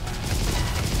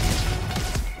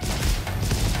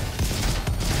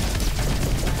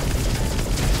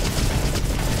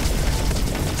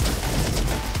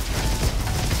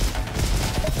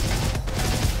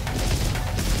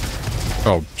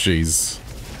 Oh, jeez.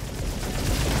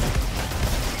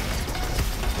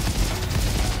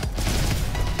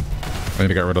 I need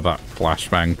to get rid of that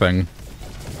flashbang thing.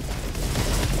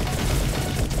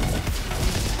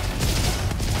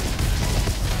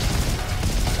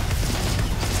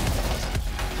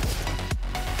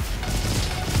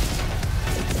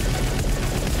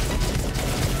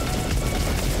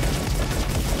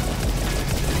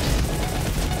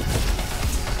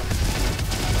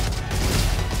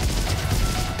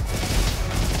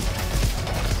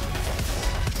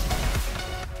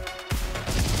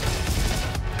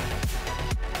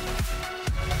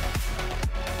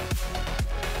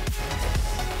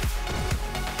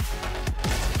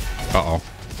 Uh-oh.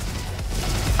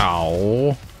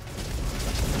 Ow.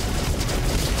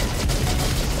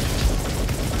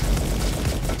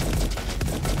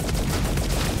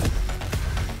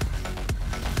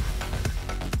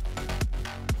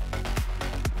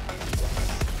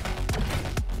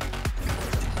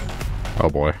 Oh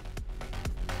boy.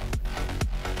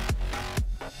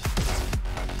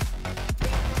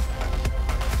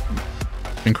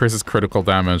 Increases critical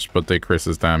damage, but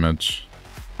decreases damage.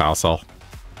 Power cell.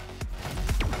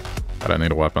 I don't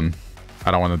need a weapon.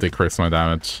 I don't want to decrease my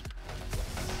damage.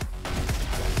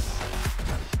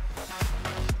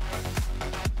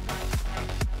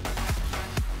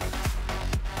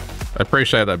 I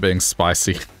appreciate that being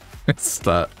spicy. It's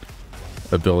that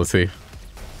ability.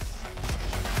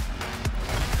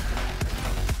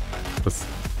 This,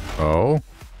 oh?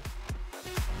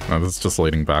 No, this is just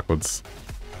leading backwards.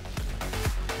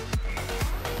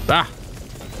 Ah!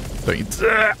 Don't you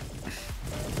dare!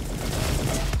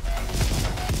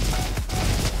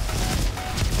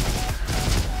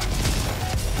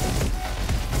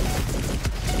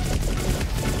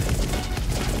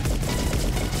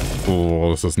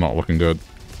 Oh, this is not looking good.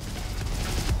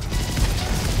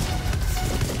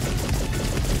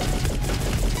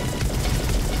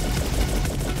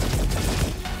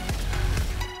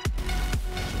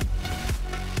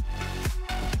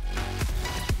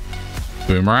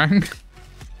 Boomerang?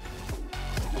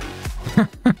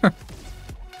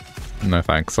 No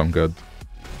thanks, I'm good.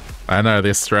 I know the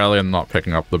Australian not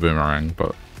picking up the boomerang,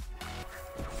 but...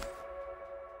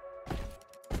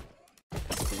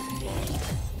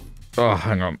 Oh,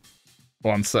 hang on.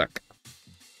 1 sec.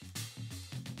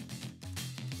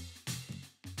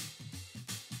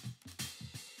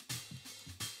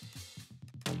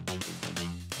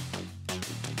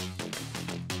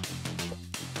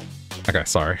 Okay,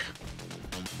 sorry.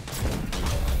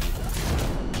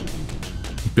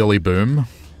 Billy Boom.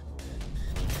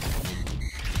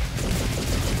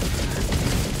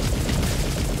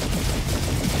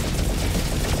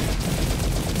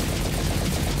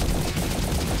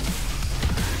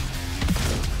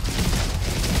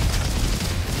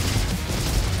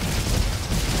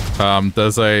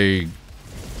 There's a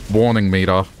warning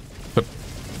meter, but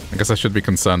I guess I should be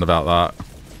concerned about that.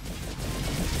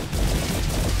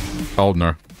 Oh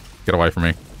no. Get away from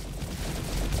me.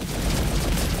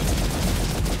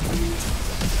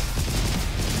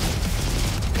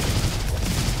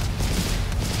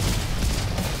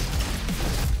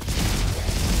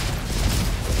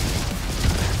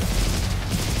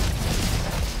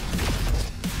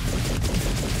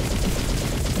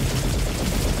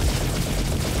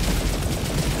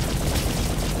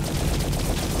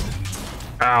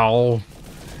 Ow.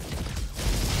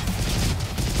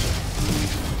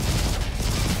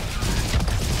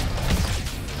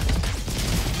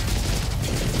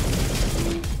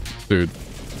 Dude,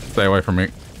 stay away from me.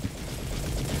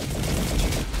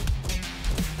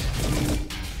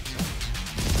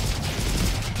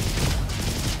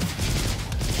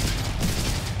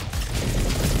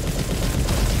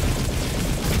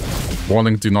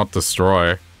 Warning, do not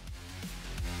destroy.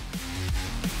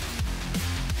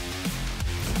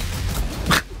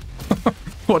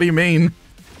 What do you mean?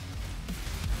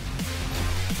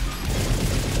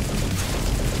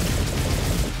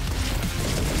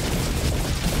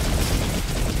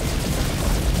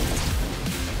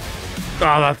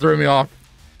 Oh, that threw me off.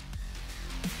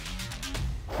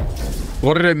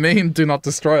 What did it mean, do not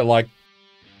destroy? Like,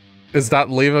 is that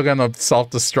lever gonna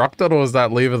self-destruct it, or is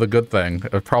that lever the good thing?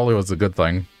 It probably was the good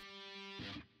thing.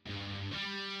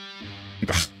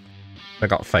 They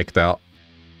got faked out.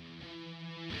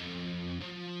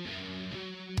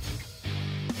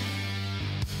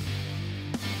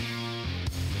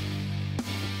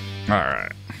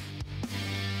 Alright.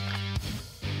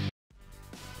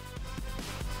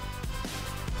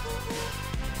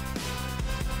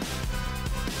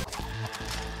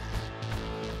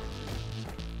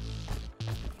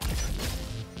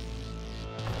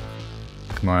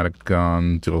 Ignite a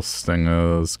gun, dual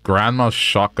stingers, grandma's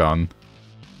shotgun.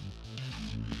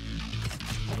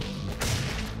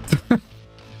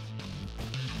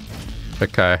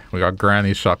 Okay, we got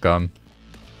Granny's shotgun.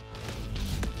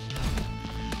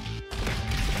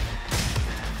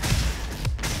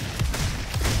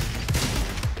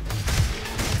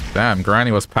 Damn,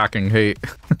 Granny was packing heat.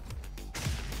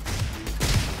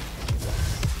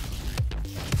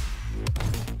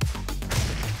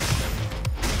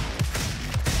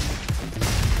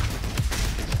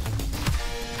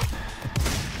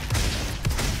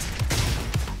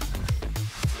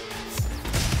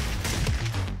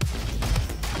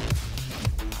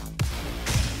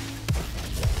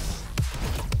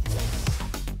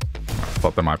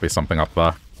 Thought there might be something up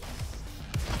there.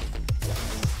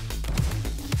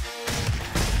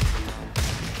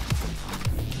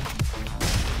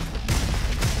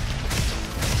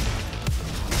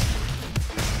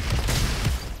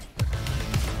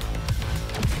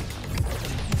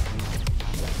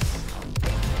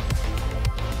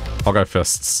 I'll go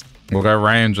fists. We'll go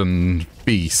range and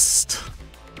beast.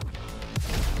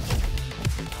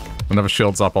 Whenever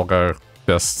shield's up, I'll go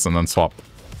fists and then swap.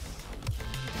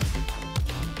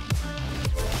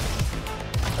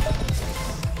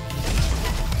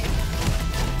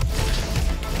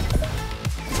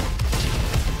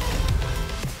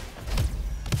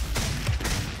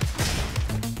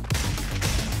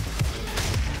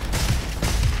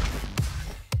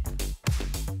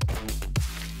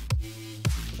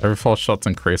 Every 4 shots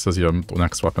increases your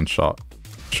next weapon shot.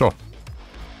 Sure.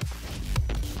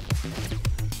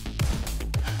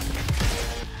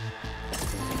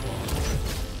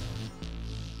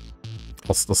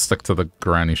 I'll still stick to the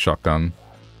granny shotgun.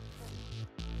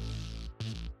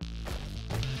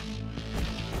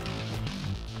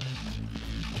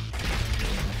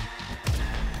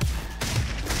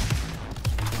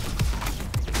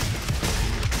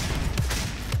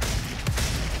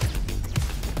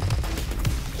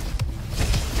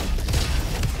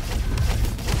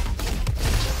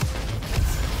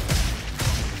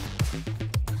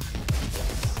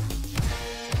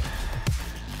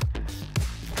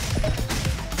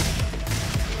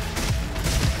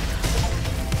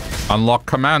 Unlock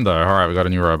Commando. Alright, we got a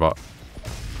new robot.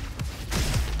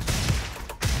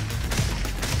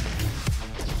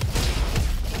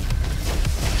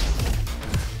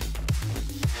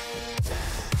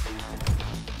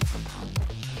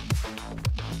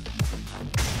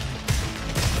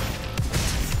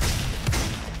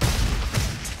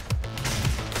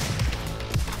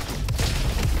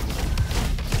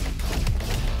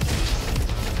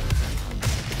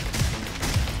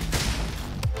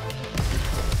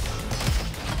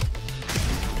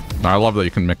 I love that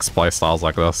you can mix playstyles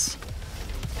like this.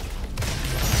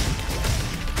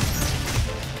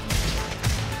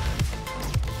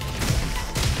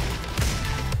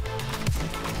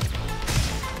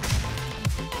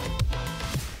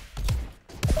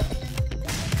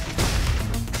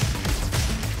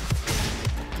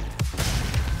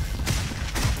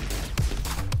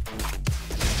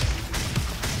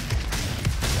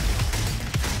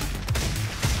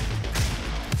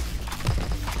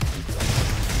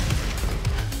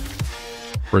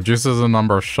 Reduces the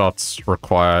number of shots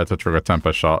required to trigger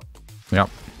tempo shot. Yep.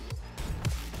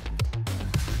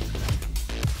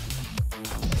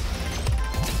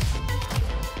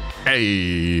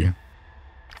 Hey.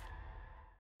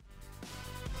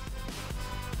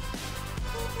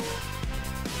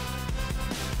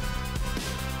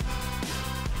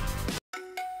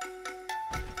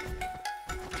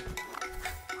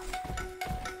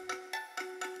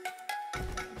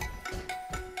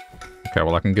 Okay,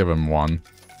 well I can give him one.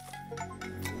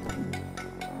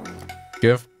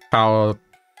 Give power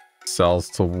cells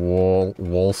to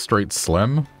Wall Street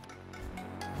Slim?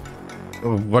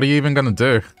 What are you even gonna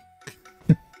do?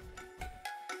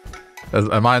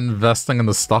 Am I investing in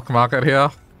the stock market here?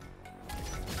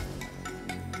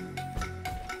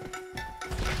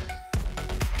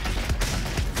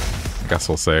 I guess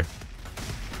we'll see.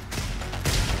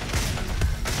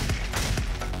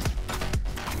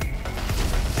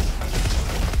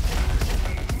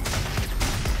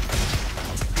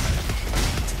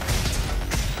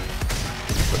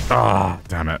 Ah,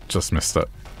 damn it. Just missed it.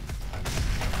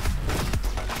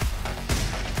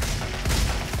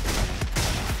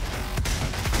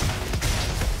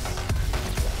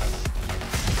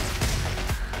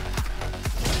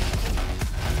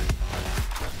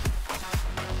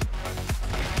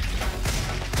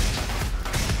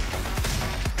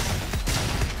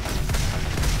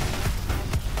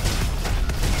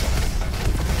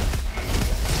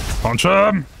 Punch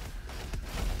him!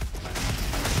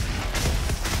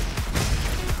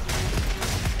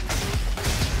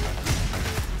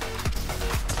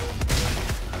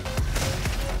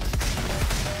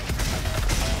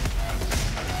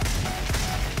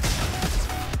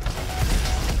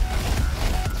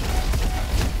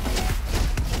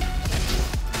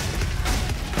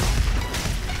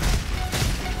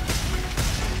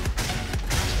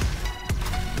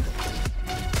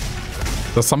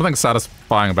 There's something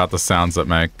satisfying about the sounds it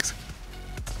makes.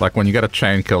 Like when you get a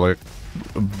chain killer,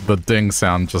 the ding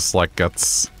sound just like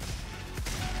gets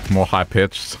more high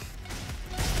pitched.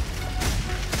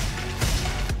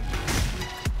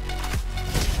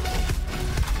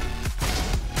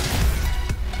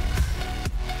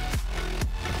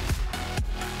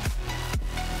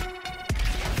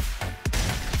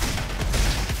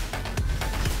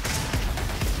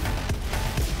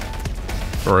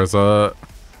 Or is it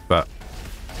that?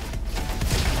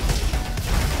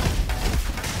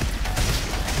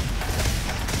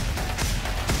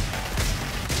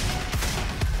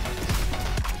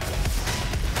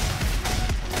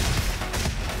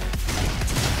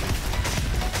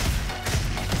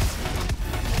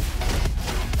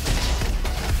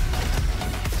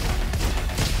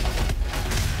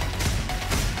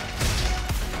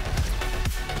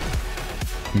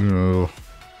 No.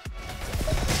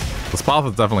 This path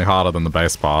is definitely harder than the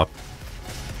base path.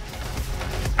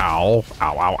 Ow.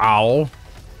 Ow, ow, ow.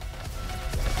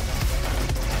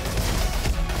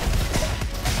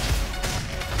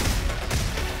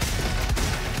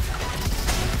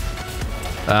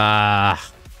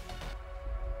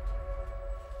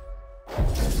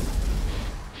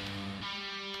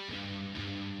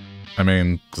 I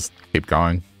mean, just keep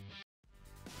going.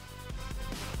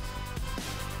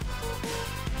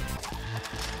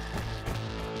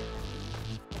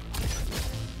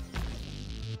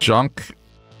 Junk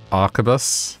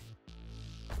Arquebus.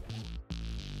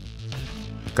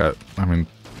 Okay, I mean...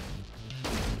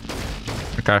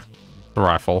 Okay, the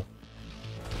rifle.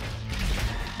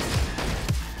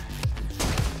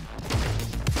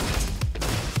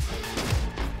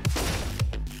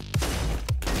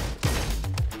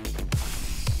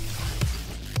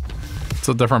 It's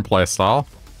a different playstyle.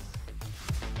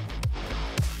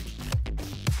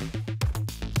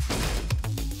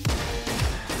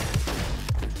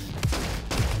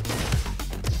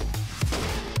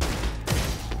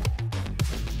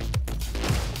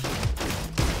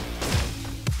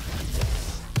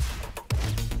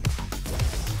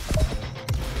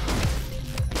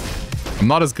 I'm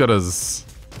not as good as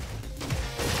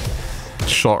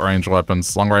short-range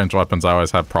weapons. Long-range weapons I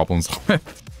always have problems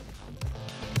with.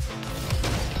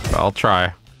 But I'll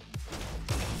try.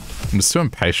 I'm just too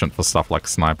impatient for stuff like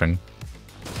sniping.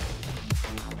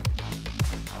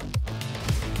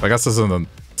 I guess this isn't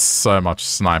so much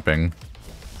sniping.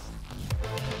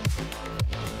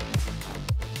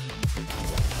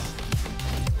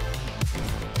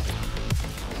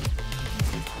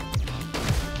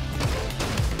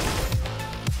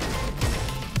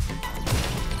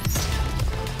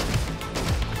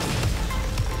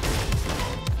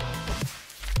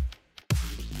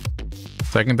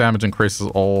 Taking damage increases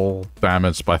all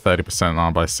damage by 30% and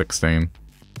armor by 16.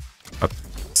 That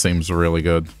seems really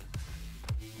good.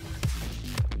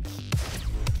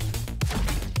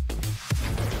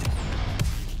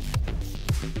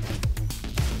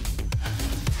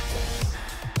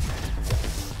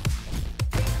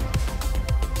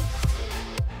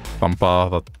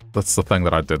 Thumper, that's the thing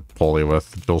that I did poorly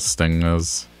with. Dual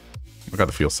Stingers. I got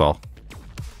the fuel cell.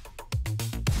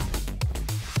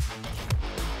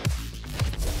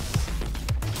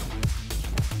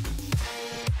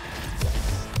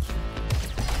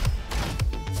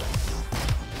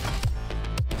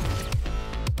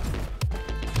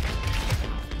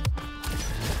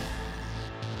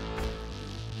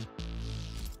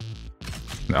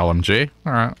 An LMG?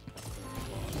 Alright.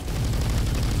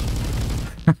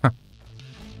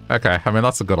 Okay, I mean,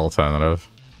 that's a good alternative.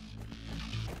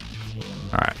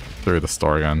 Alright, through the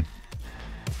store again.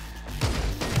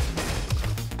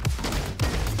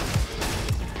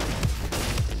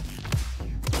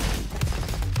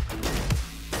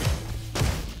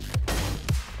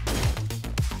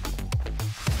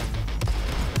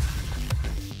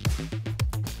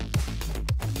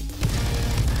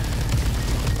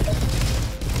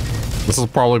 This will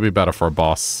probably be better for a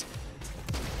boss.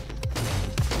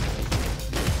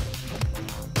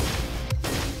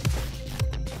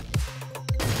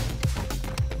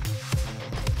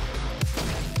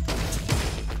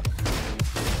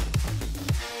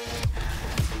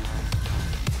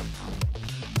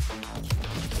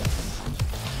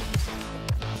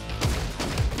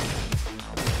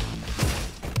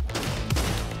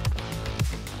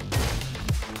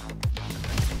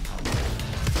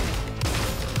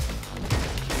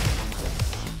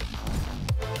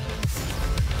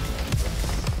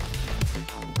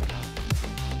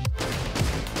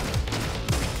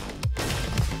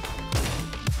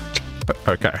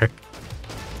 Okay.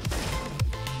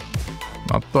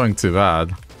 Not doing too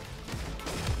bad.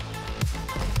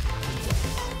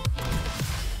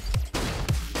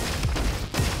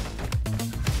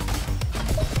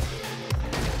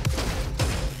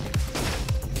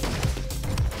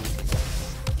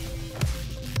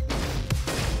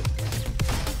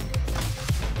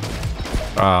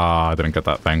 Ah, I didn't get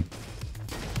that thing.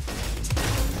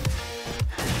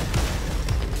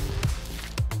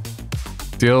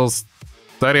 Deals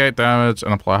 38 damage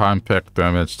and apply high impact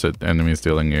damage to enemies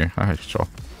dealing you. Okay, sure.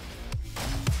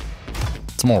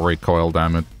 It's more recoil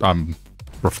damage,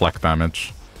 reflect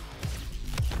damage.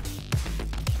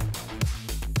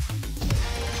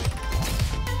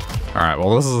 Alright,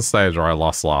 well this is a stage where I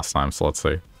lost last time, so let's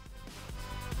see.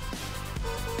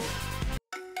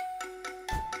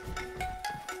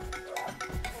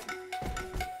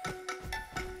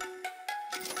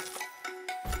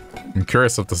 I'm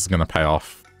curious if this is gonna pay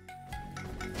off.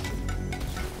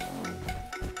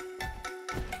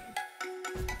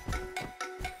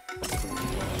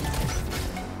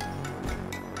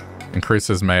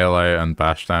 Increases melee and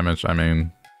bash damage. I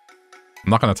mean, I'm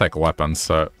not going to take weapons,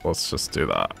 so let's just do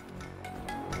that.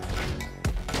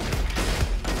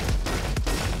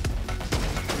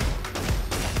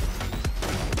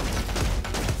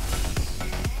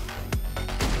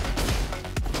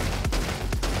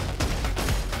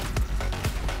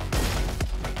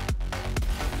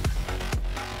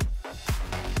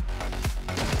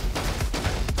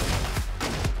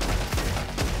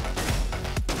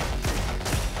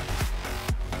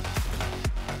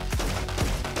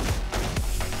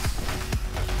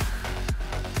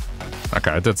 Okay,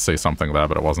 I did see something there,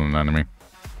 but it wasn't an enemy.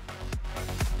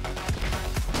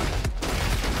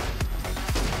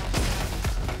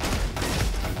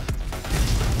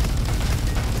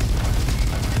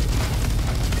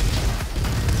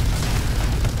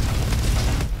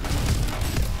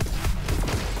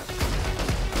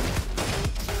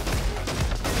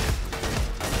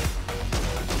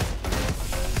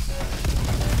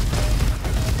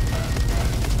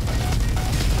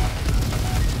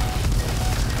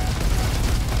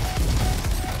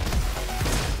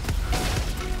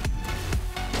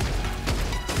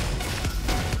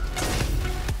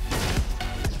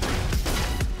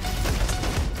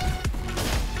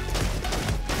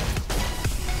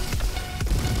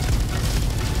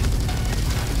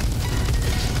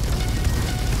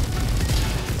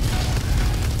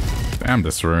 Damn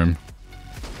this room.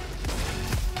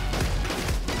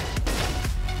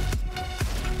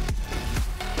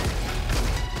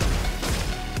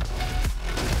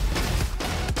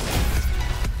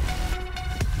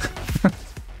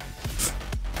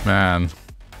 Man.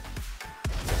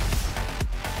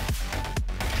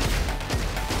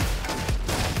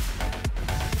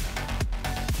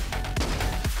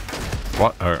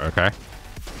 What? Oh, okay.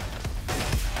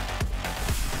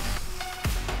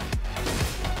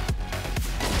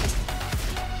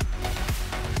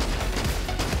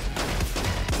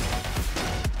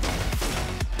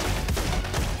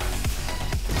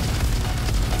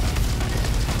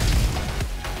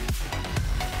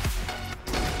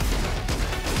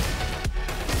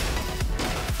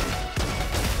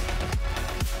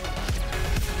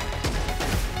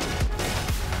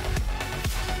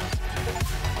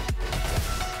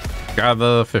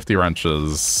 Gather 50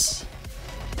 wrenches.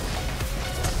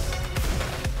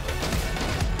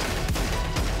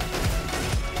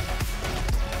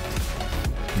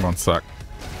 One sec.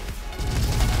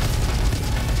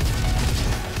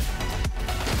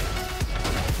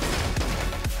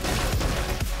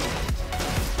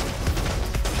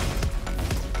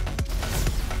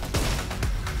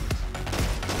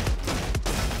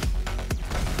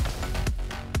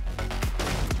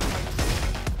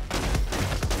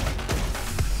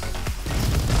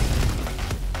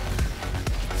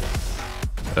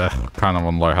 Kind of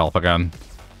on low health again.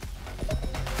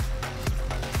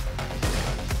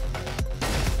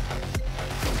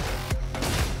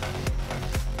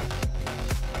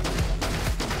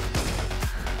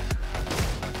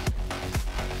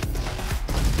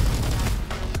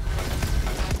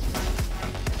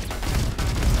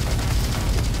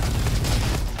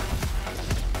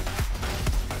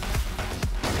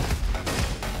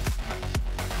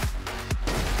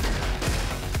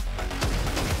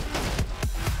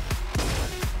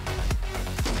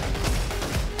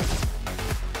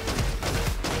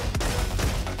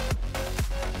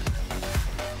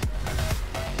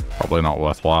 Probably not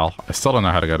worthwhile. I still don't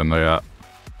know how to get in there yet.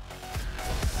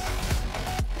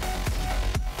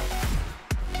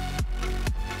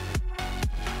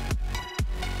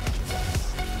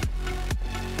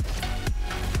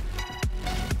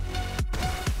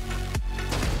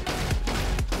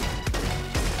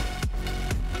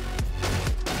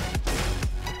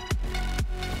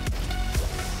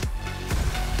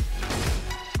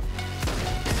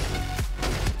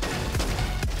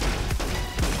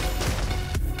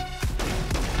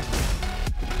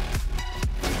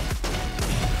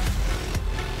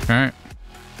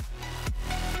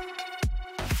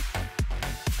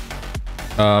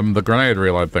 The grenade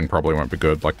reload thing probably won't be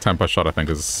good. Like, tempo shot I think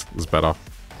is better.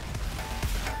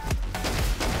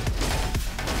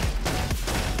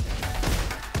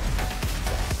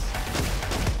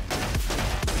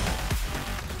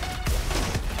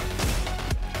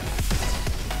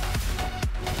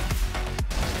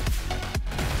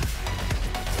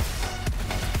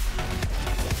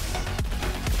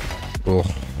 Oh,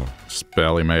 just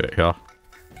barely made it here.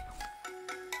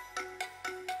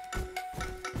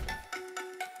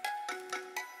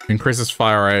 Increases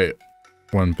fire rate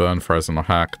when burn, frozen, or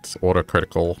hacked. Auto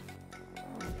critical.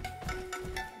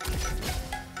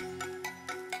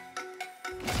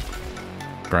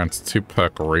 Grants 2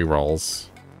 perk rerolls.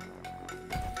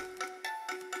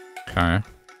 Okay.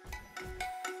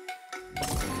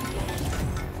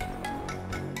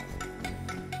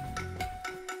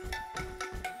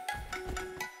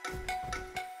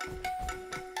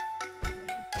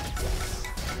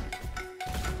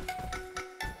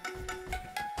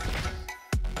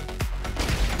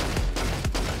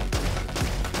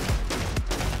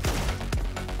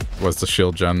 Where's the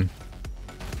shield gen?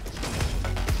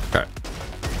 Okay.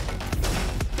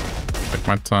 Take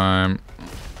my time.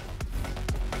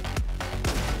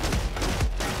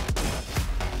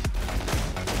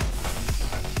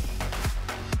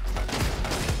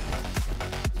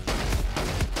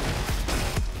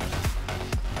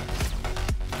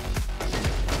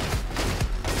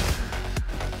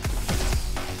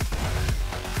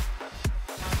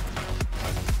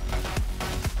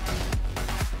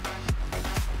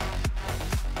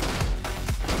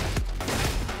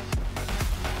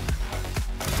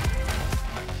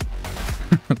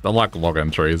 I like log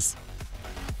entries.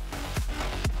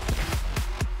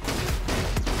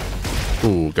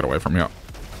 Ooh, get away from here.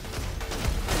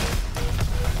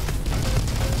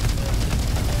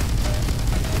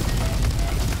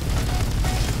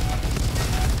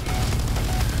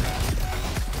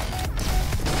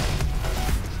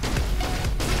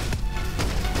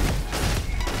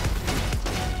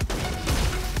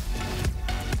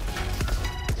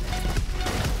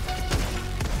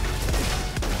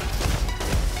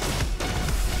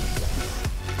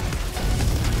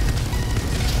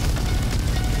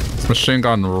 Machine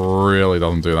gun really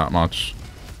doesn't do that much.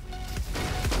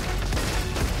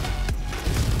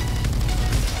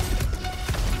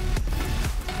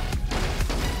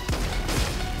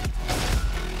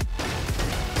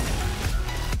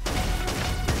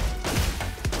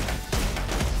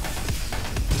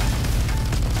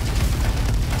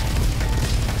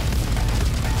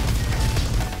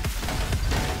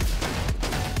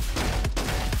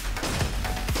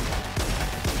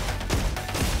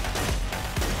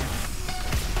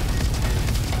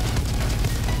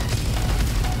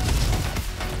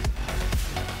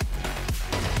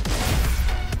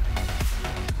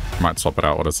 Might swap it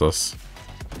out. What is this?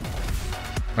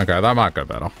 Okay, that might go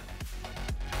better.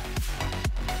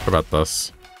 What about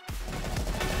this?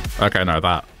 Okay, no,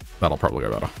 that'll probably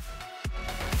go better.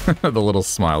 The little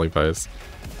smiley face.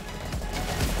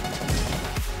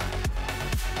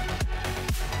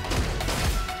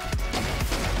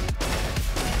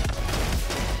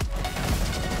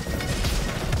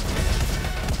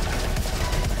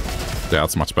 Yeah,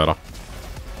 that's much better.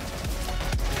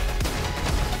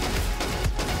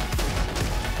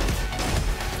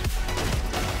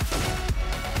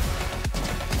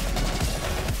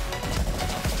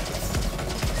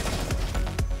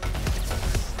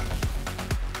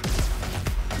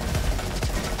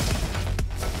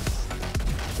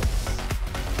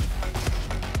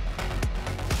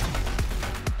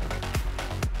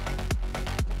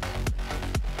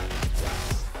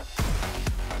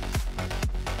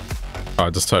 Oh, I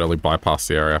just totally bypassed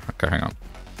the area. Okay, hang on.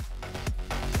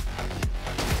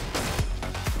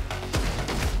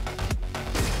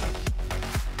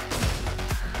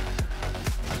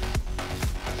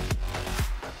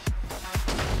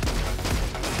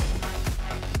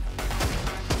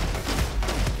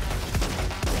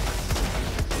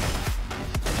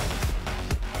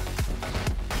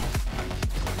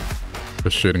 They're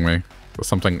shooting me. There's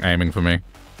something aiming for me.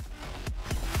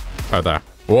 Oh, there.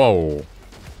 Whoa.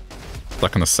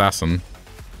 Like an assassin.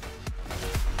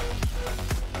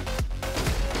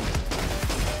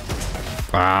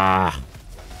 Ah.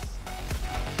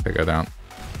 Okay, go down.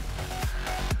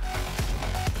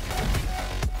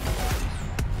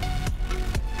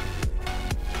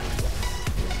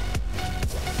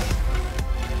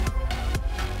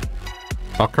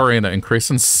 Ocarina,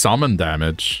 increase in summon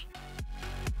damage.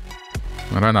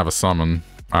 I don't have a summon.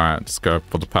 Alright, just go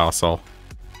for the power cell.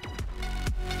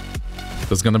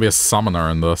 There's gonna be a summoner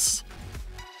in this.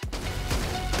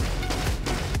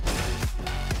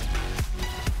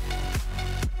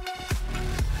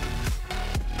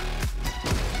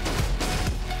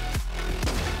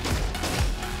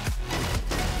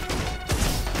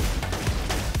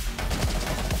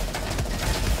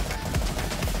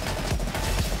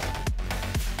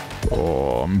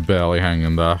 Oh, I'm barely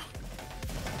hanging there.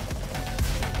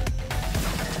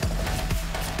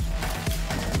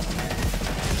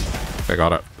 I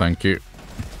got it. Thank you.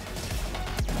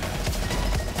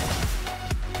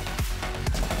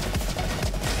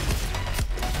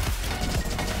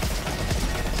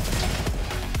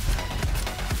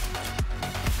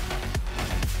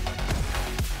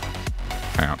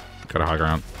 Hang on. Got a high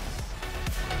ground.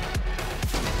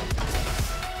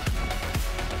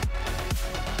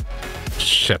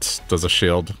 Shit. There's a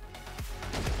shield.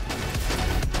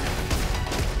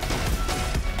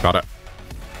 Got it.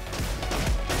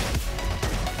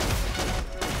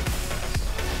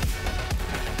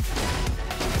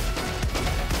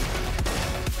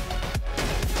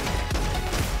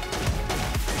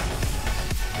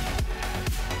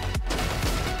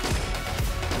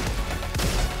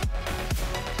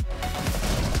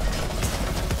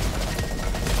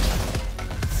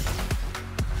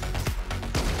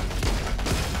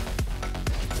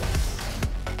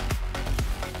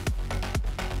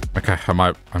 Okay, I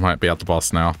might be at the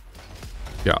boss now.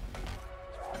 Yeah.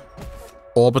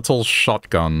 Orbital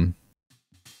shotgun.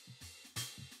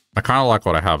 I kind of like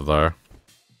what I have though.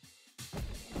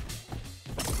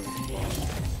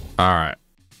 Alright.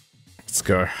 Let's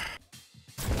go.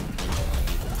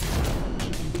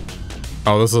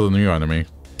 Oh, this is a new enemy.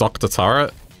 Dr.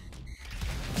 Turret?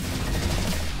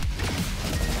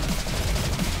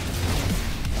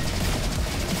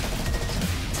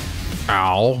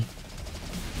 Ow.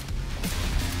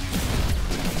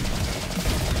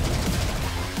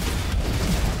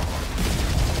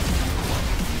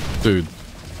 Dude.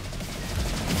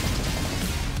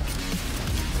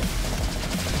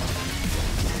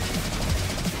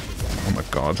 Oh my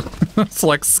god. It's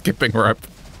like skipping rope.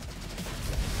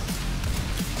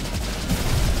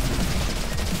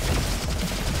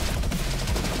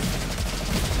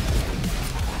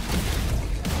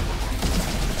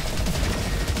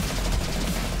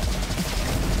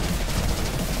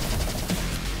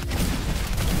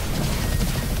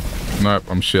 Nope,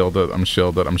 I'm shielded, I'm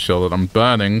shielded, I'm shielded, I'm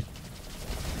burning.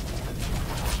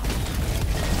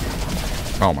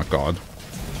 Oh my god.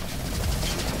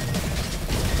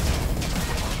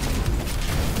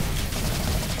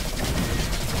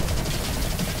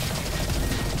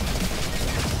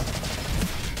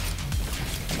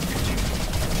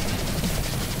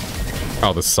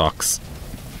 Oh, this sucks.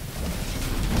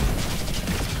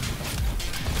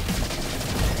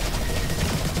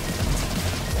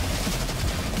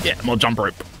 Yeah, more jump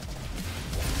rope.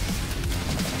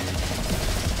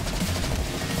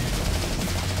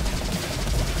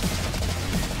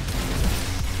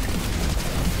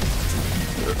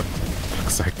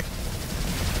 Fuck's sake.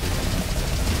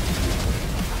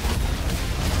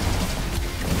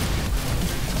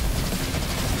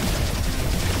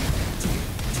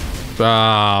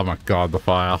 Oh my god, the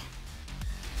fire.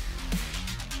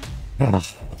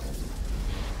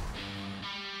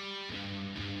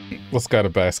 Let's go to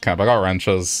base camp. I got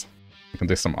wrenches. We can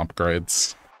do some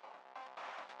upgrades.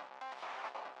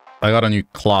 I got a new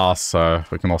class, so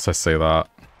we can also see that.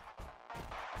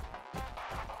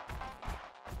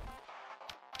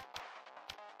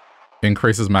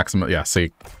 Increases maximum... Yeah,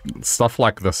 see, stuff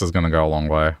like this is going to go a long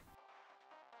way.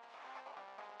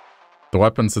 The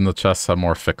weapons in the chests have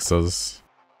more fixes.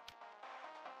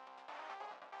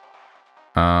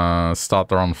 Start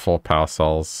their own 4 power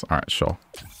cells. Alright, sure.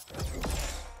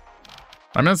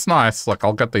 I mean, it's nice. Like,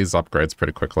 I'll get these upgrades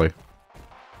pretty quickly.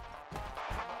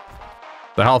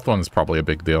 The health one is probably a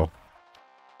big deal.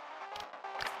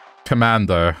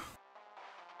 Commando.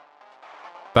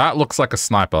 That looks like a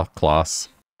sniper class.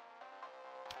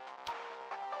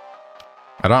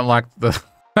 I don't like the...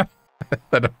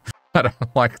 I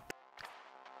don't like...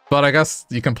 But I guess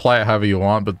you can play it however you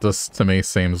want, but this to me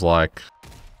seems like...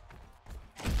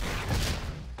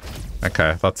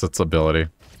 Okay, that's its ability.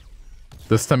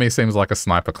 This to me seems like a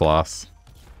sniper class.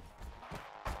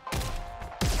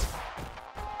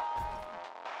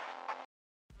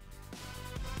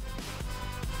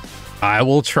 I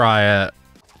will try it.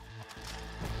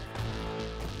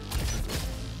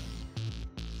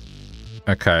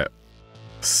 Okay.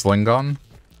 Sling gun?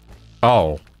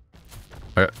 Oh.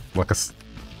 Like a...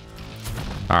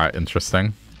 Alright,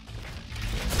 interesting.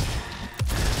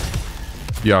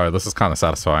 Yo, this is kind of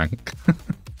satisfying.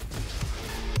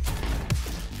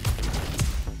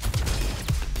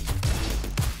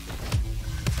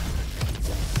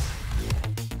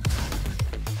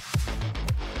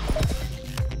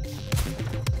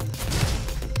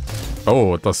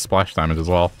 Oh, it does splash damage as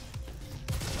well.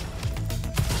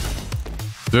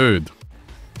 Dude.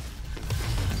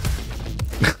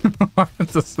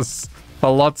 This is a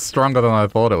lot stronger than I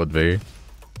thought it would be.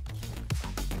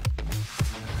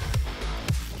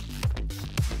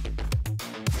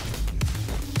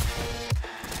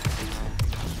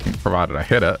 Provided I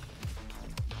hit it.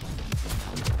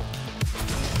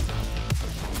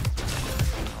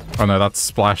 Oh no, that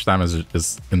splash damage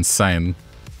is insane.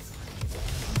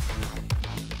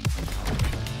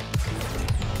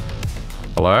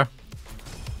 Hello?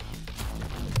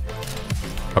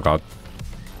 Oh god.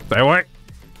 Stay away!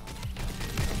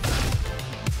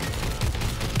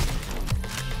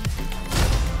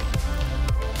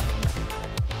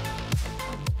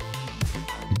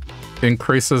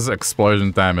 Increases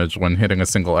explosion damage when hitting a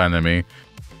single enemy,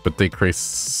 but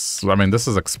decrease... I mean, this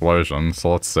is explosion,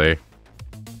 so let's see.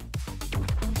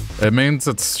 It means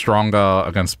it's stronger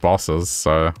against bosses,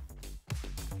 so...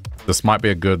 This might be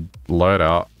a good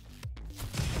loadout.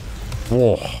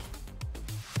 Whoa.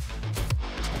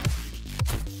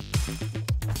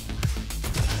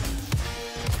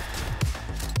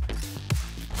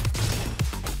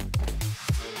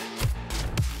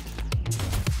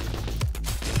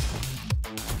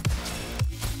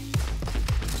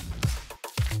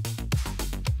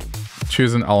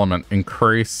 Choose an element.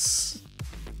 Increase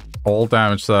all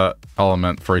damage to that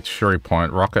element for each Fury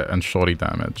point, rocket, and shorty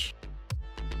damage.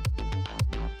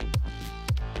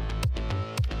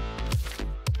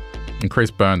 Increase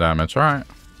burn damage. Alright.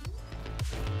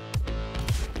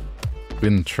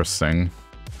 Interesting.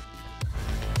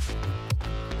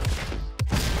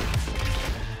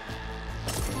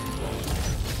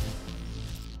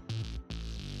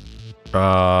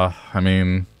 I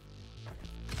mean...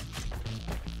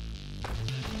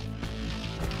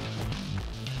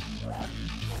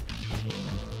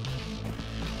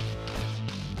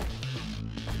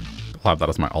 I'll have that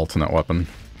as my alternate weapon.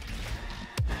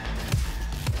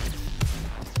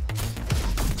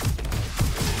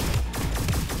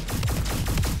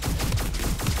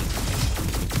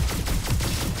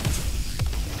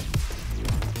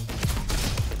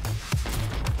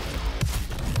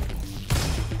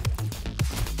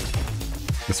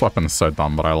 This weapon is so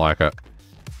dumb, but I like it.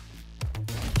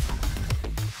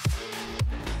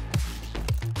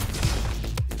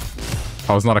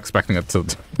 I was not expecting it to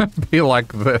be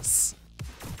like this.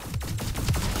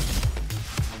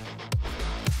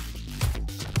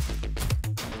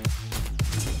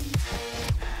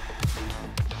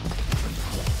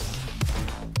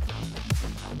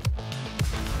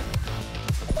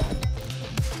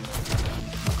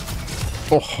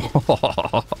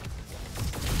 Oh.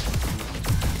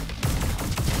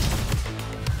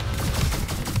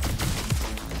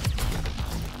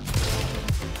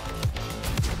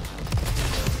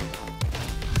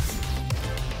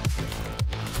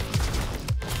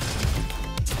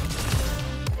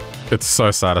 It's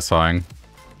so satisfying.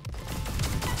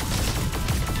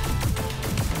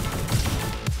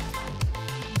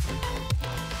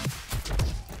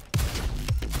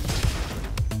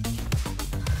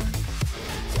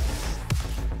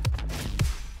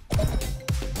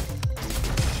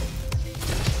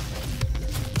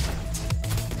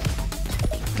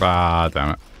 Ah,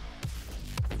 damn it.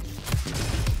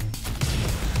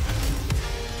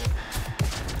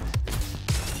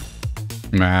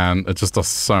 Man, it just does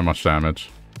so much damage.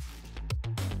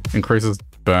 Increases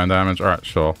burn damage. Alright,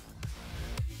 sure.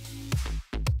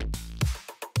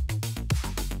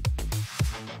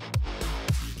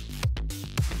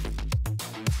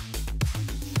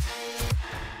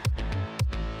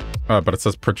 Oh, but it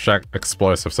says project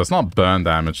explosive, so it's not burn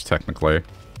damage, technically.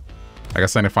 I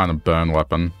guess I need to find a burn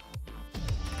weapon.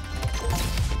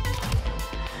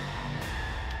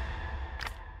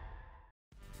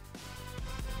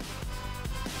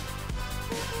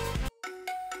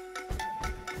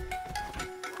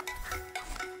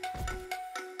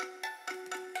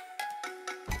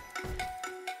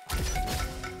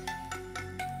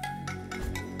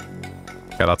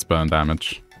 Okay, that's burn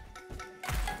damage.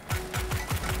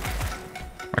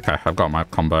 Okay, I've got my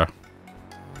combo.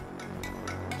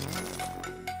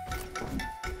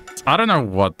 I don't know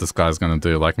what this guy's gonna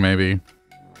do. Like, maybe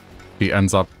he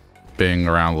ends up being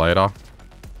around later.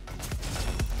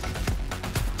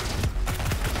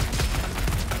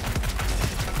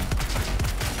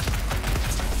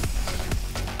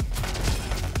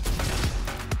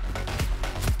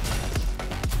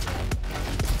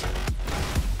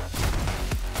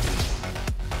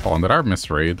 Oh, and did I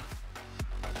misread?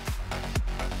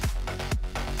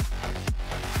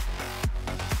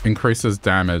 Increases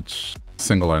damage,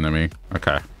 single enemy.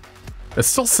 Okay. It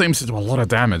still seems to do a lot of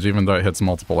damage, even though it hits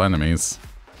multiple enemies.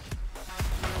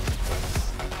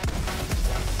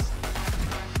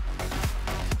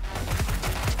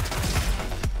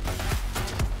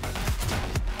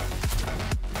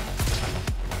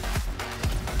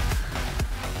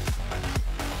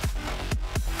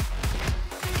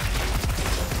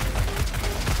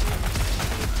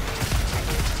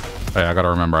 Oh yeah, I gotta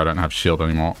remember I don't have shield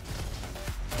anymore.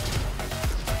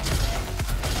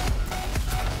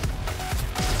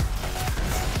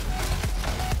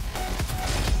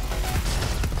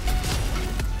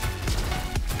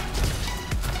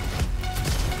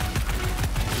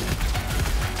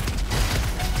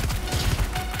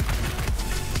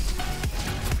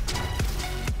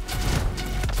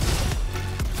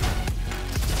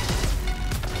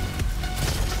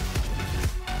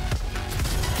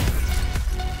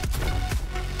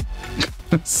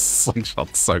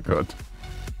 Slingshot's so good.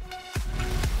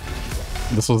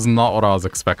 This was not what I was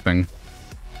expecting.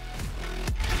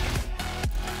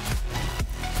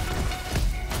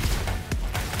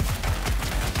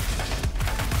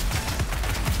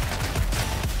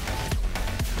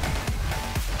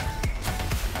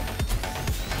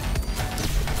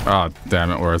 Ah, oh, damn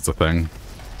it, where's the thing?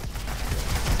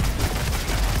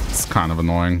 It's kind of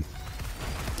annoying.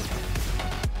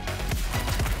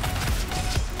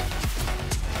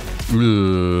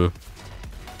 Ugh.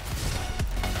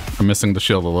 I'm missing the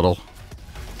shield a little.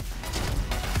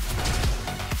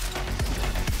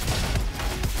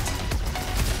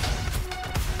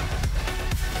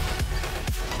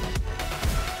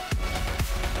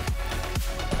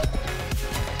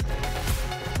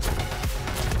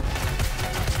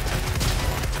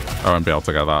 I won't be able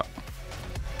to get that.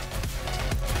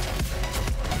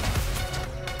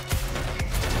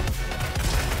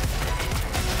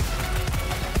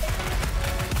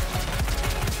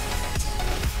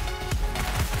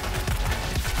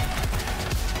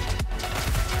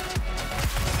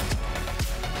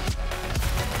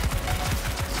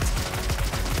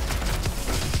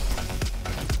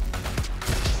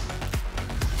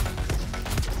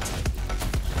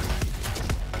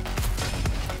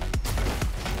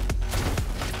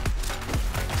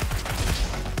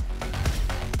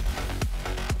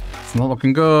 Not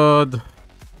looking good.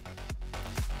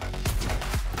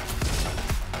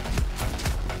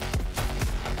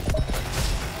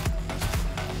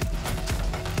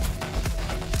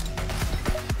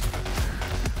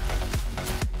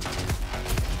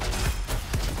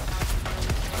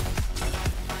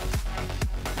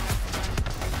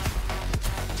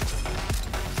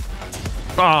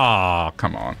 Ah, oh,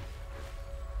 come on.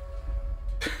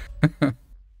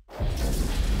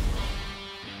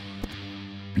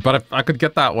 But if I could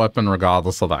get that weapon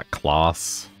regardless of that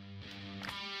class.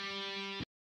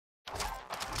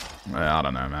 Yeah, I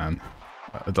don't know, man.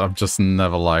 I've just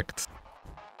never liked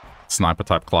sniper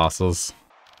type classes.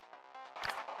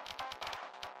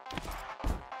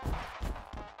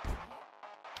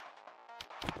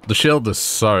 The shield is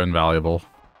so invaluable.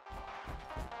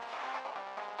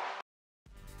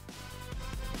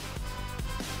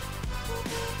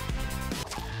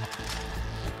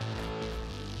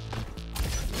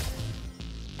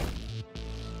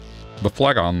 The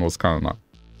flag on was kind of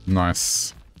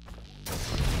nice.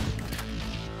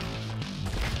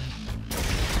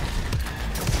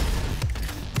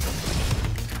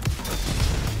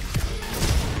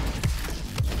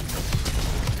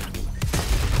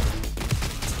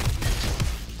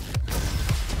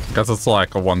 Guess it's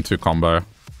like a 1-2 combo.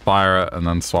 Fire it and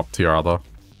then swap to your other.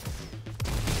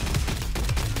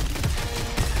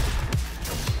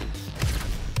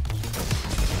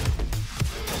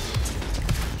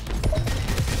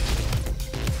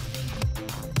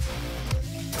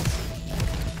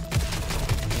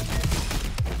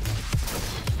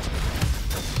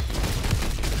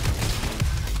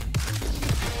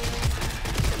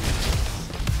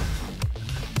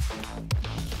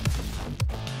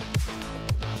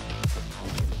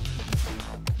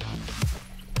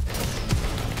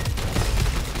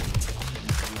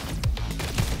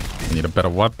 Need a better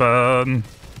weapon.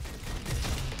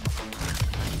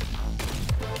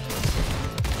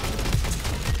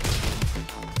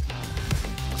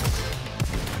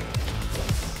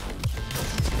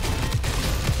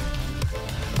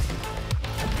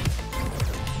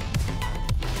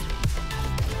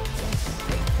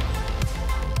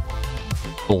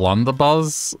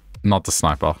 Blunderbuss? Not the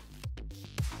sniper.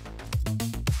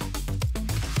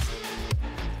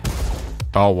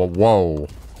 Oh, whoa.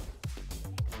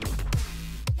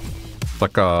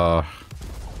 It's like a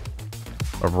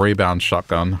rebound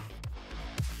shotgun.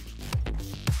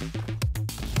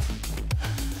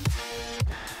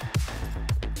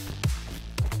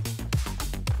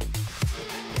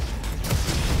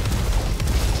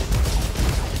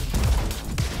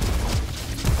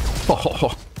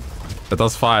 Oh, it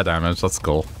does fire damage, that's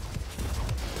cool.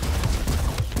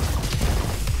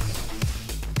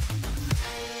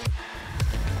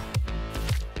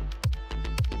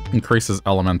 Increases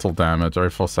elemental damage. Every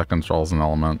 4 seconds rolls an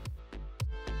element.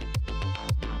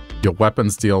 Your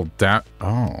weapons deal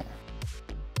oh.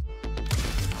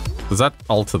 Does that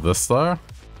alter this, though?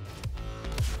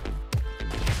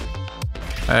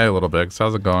 Hey, Little Bigs.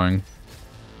 How's it going?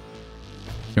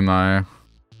 Can I...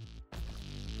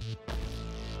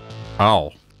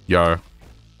 Oh. Yo.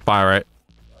 Fire rate.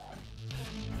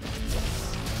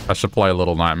 I should play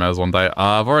Little Nightmares one day.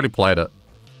 I've already played it.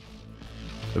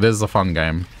 It is a fun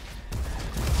game.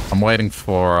 I'm waiting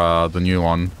for the new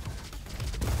one.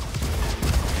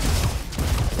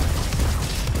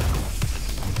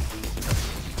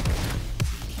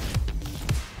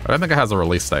 I don't think it has a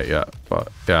release date yet,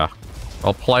 but yeah.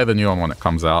 I'll play the new one when it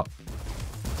comes out.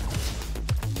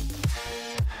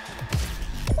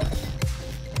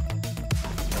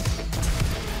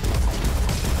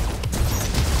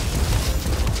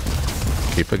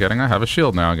 Keep forgetting I have a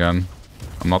shield now again.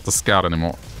 I'm not the scout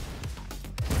anymore.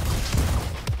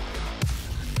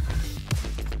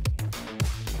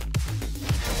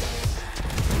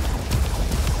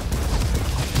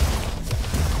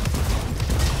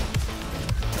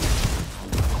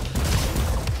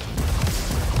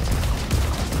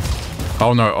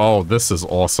 Oh no, oh, this is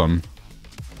awesome.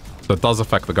 So it does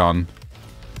affect the gun.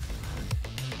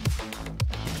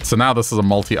 So now this is a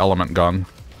multi-element gun.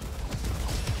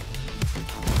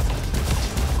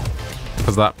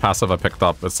 Because that passive I picked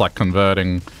up, it's like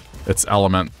converting its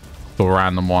element to a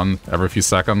random one every few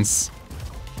seconds.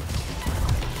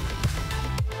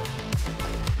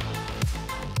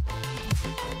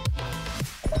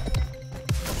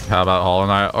 How about Hollow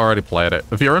Knight? I already played it.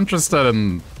 If you're interested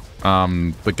in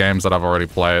the games that I've already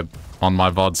played on my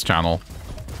VODs channel,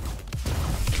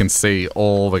 you can see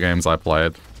all the games I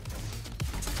played.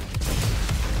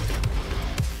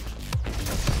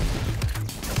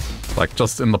 Like,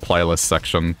 just in the playlist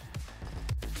section.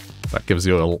 That gives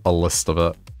you a list of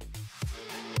it.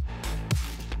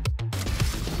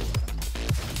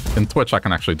 In Twitch, I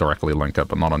can actually directly link it,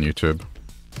 but not on YouTube.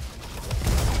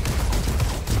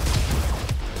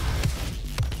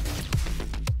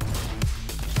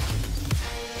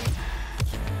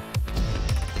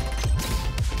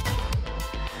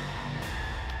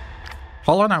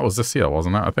 Hollow Knight was this year,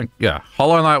 wasn't it? I think, yeah.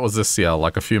 Hollow Knight was this year,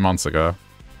 like a few months ago.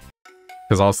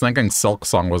 Because I was thinking Silk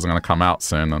Song wasn't going to come out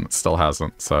soon, and it still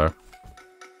hasn't, so...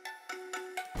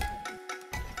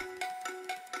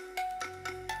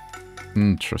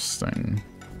 Interesting.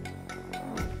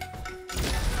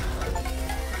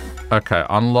 Okay,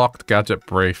 unlocked gadget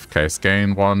briefcase.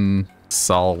 Gain 1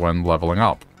 cell when leveling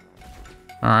up.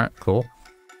 Alright, cool.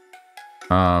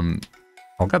 I'll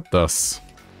get this.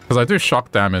 Because I do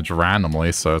shock damage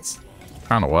randomly, so it's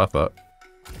kind of worth it.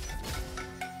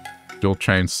 Dual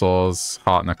chainsaws,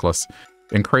 heart necklace.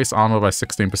 Increase armor by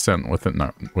 16% with it.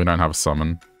 No, we don't have a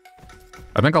summon.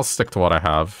 I think I'll stick to what I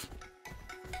have.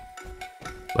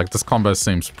 Like, this combo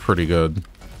seems pretty good.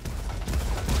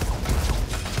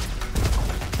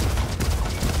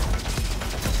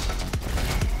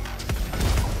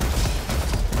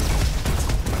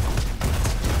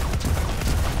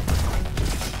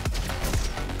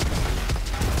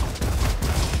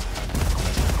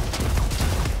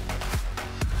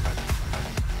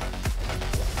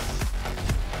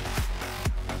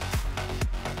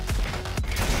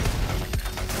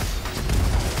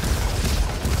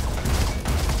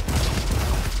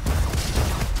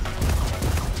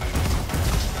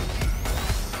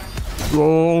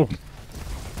 Oh.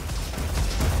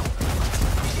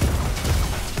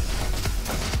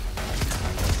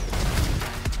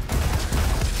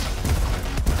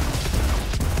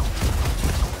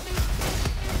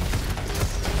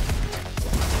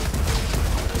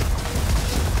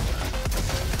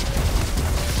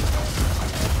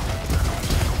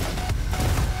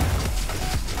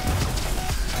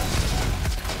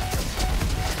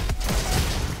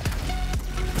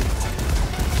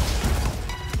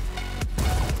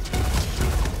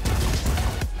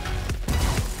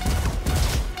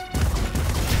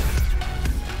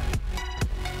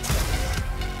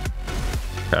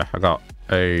 Okay, I got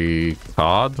a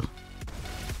card.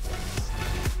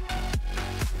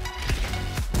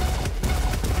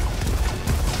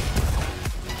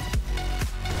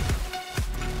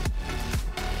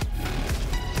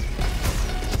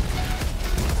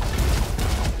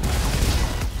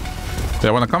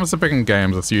 Yeah, when it comes to picking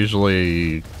games, it's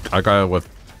usually I go with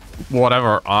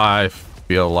whatever I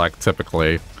feel like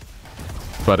typically.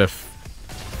 But if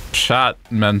chat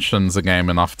mentions a game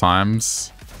enough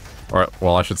times, or,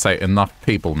 well, I should say enough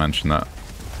people mention it.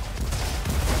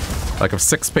 Like, if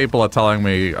 6 people are telling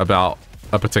me about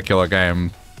a particular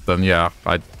game, then yeah,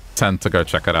 I tend to go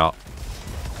check it out.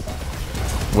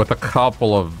 With a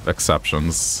couple of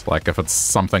exceptions. Like, if it's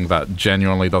something that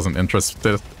genuinely doesn't interest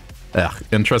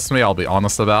me, I'll be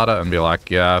honest about it and be like,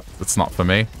 yeah, it's not for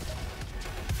me.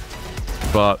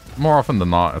 But more often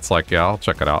than not, it's like, yeah, I'll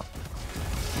check it out.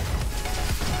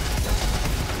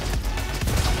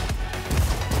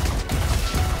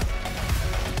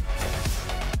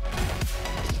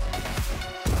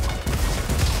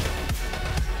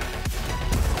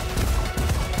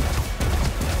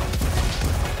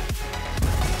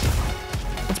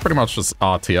 Pretty much just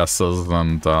RTSs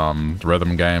and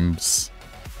rhythm games.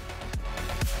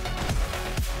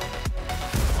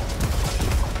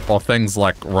 Or things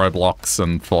like Roblox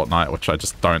and Fortnite, which I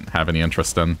just don't have any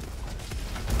interest in.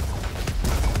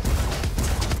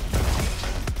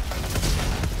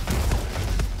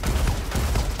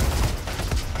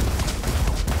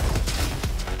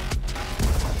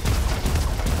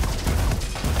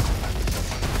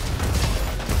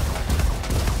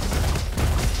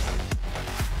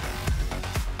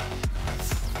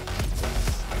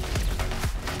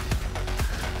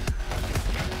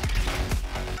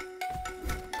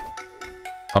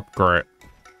 Upgrade.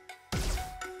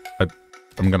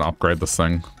 I'm gonna upgrade this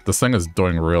thing. This thing is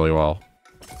doing really well.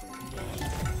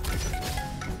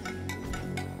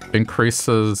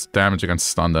 Increases damage against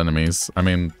stunned enemies. I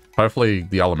mean, hopefully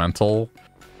the elemental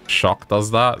shock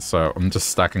does that, so I'm just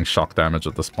stacking shock damage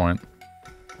at this point.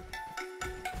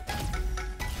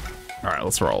 Alright,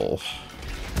 let's roll.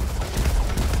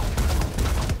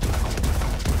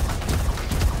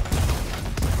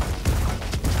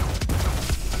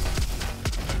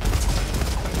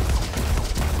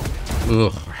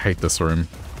 Ugh, I hate this room.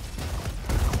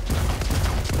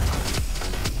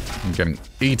 I'm getting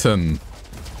eaten.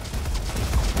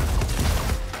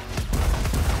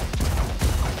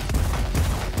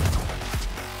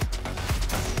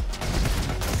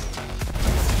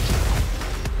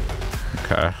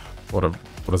 Okay, what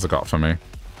has it got for me?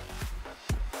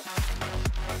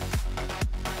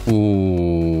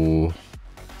 Ooh.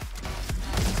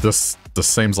 This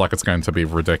seems like it's going to be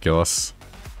ridiculous.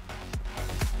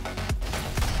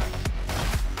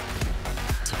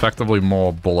 Effectively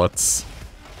more bullets.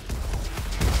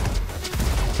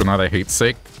 Another heat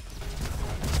seek.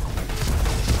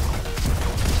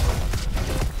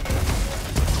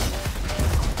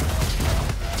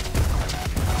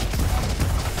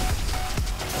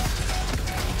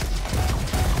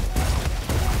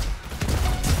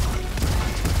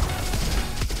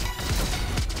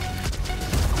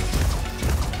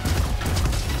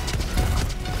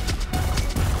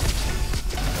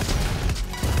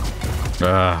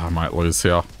 I might lose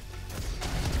here.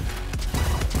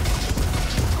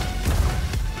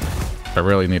 I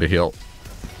really need a heal.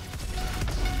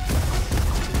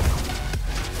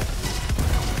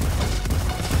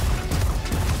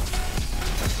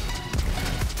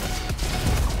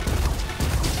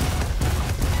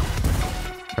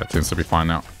 That seems to be fine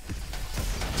now.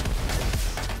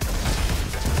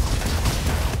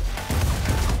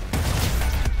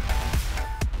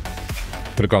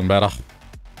 Could have gone better.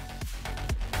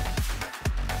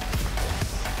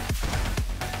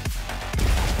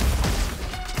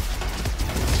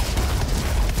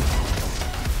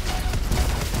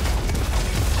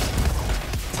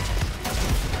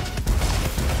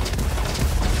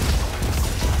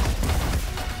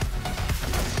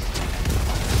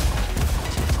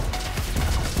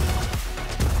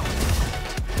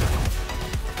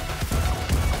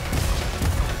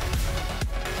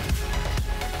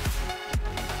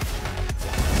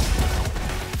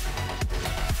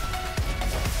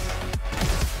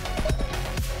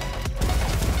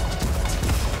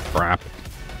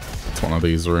 of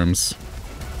these rooms.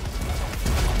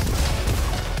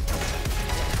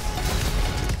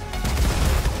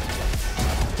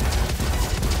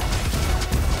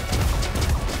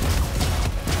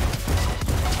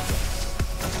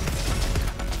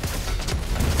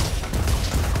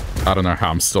 I don't know how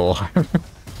I'm still alive.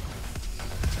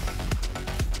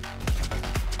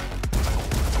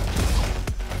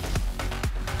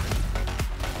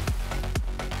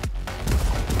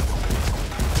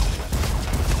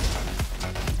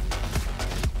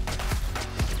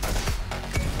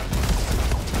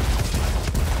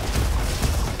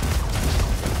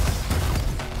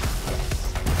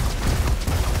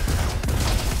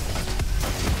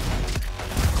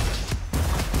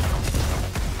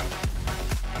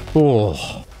 Oh,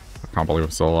 I can't believe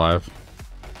I'm still alive.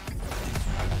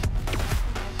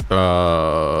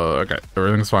 Okay,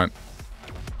 everything's fine.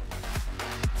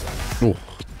 Ooh.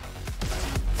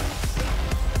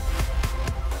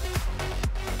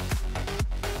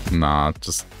 Nah,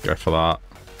 just go for that.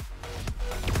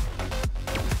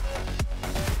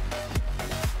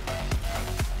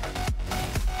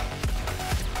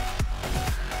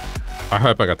 I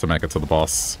hope I get to make it to the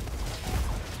boss.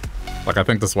 Like, I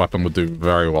think this weapon would do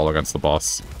very well against the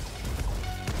boss.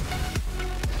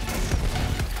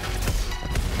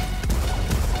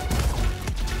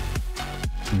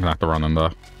 I'm gonna have to run in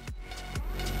there.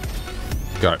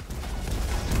 Go.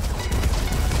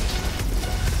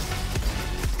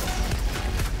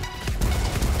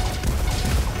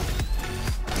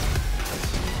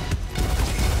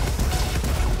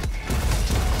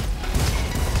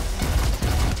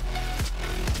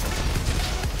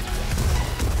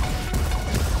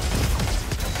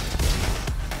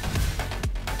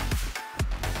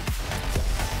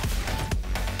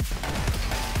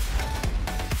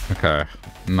 Okay.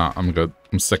 Nah, I'm good.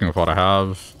 I'm sticking with what I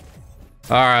have.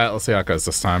 Alright, let's see how it goes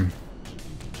this time.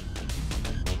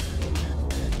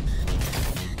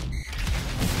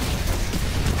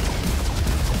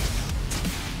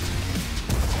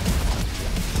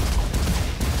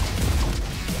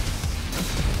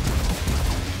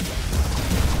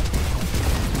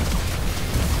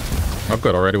 I'm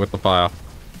good already with the fire.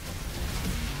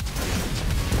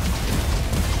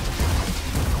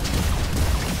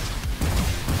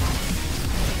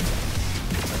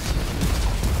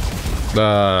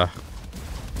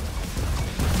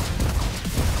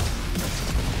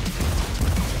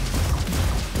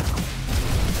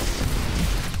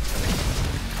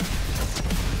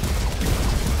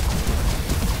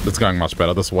 It's going much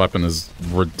better. This weapon is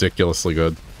ridiculously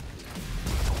good.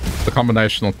 The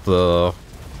combination of the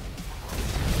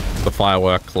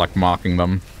firework, like marking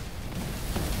them.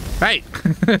 Hey!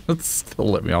 It still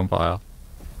lit me on fire.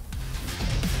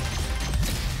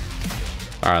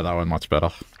 Alright, that went much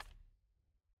better.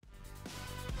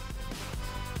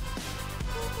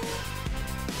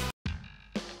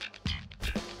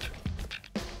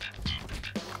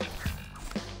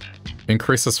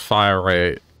 Increases fire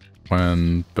rate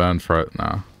when burned for it.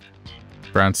 Nah.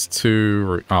 Grants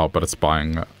 2... Oh, but it's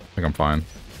buying. I think I'm fine.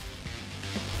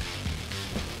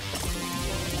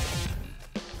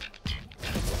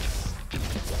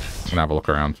 I'm gonna have a look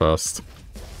around first.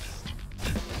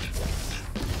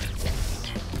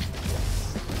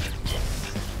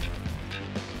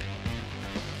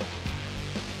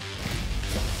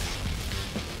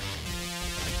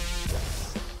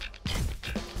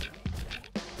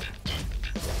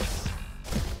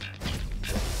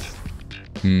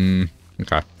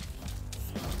 Okay.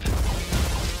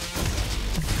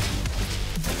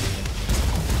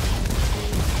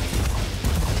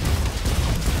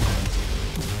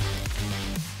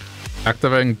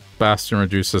 Activating Bastion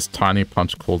reduces tiny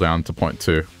punch cooldown to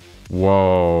 0.2.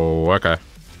 Whoa, okay.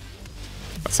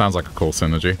 That sounds like a cool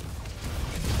synergy.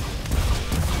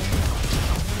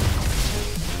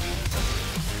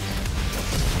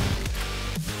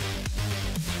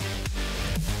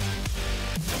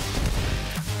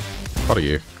 What are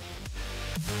you?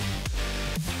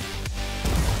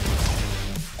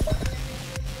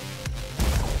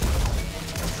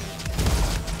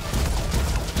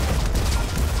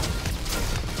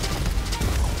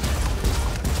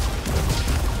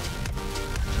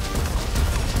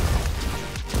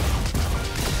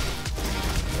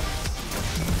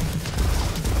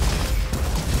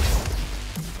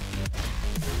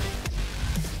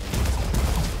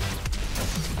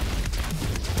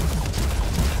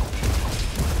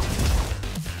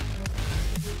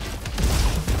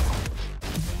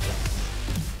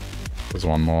 There's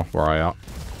one more. Where are you at?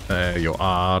 There you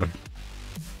are.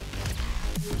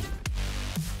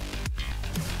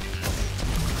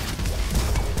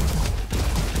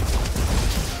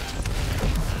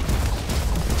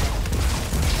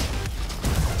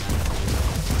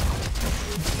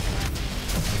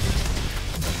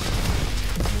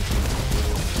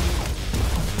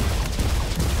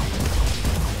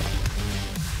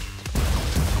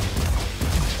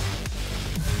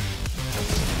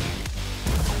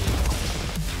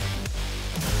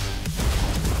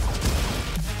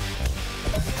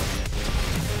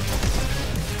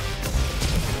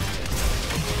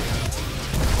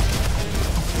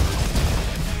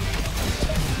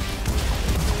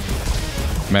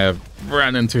 May have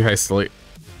ran in too hastily.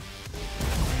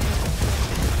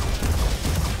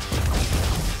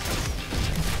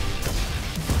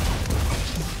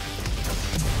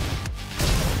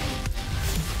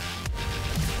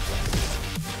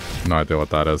 No idea what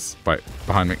that is. Wait,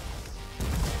 behind me.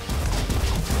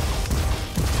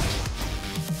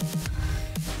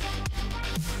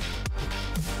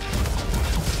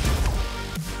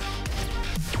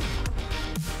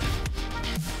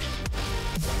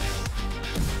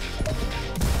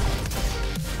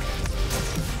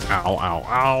 Ow, ow,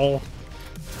 ow.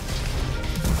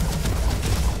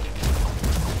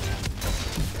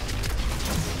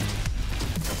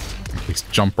 These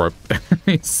jump rope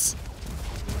enemies.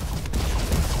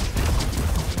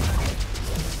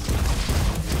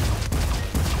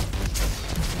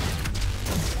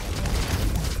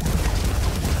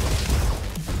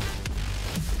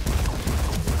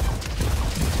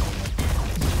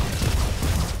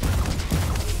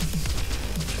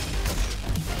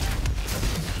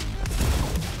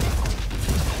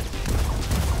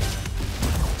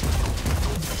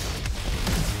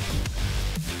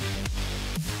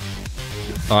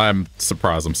 I'm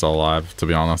surprised I'm still alive, to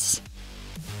be honest.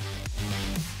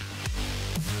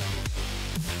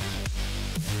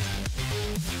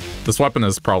 This weapon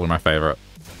is probably my favorite.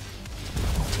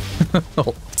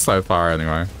 So far,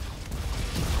 anyway.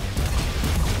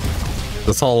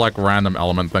 This whole, like, random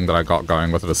element thing that I got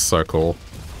going with it is so cool.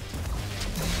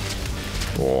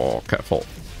 Oh, careful.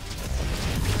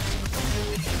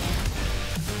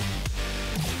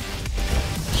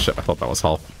 Shit, I thought that was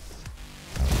health.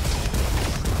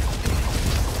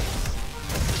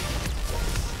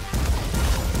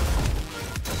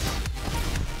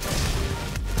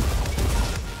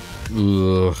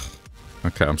 Ugh.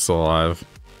 Okay, I'm still alive.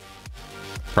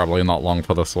 Probably not long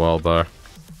for this world, though.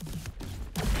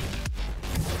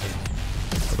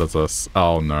 What is this?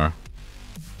 Oh, no.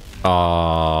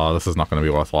 Oh, this is not going to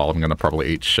be worthwhile. I'm going to probably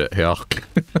eat shit here.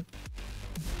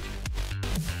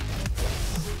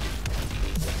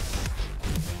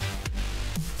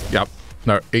 Yep.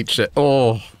 No, eat shit.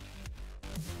 Oh.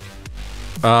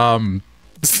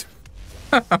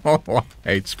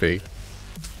 HP.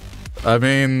 I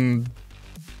mean,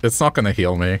 it's not gonna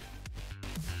heal me.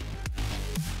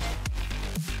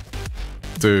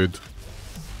 Dude.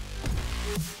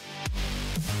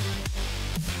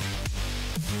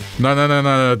 No, no, no,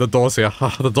 no, no, the door's here.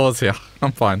 The door's here.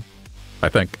 I'm fine. I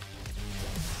think.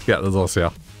 Yeah, the door's here.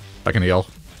 I can heal.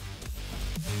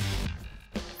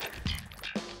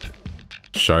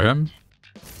 Show him?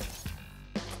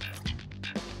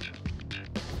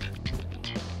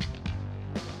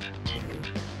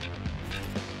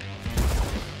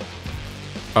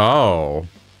 Oh.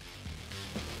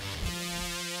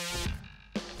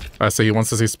 I see, he wants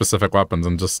to see specific weapons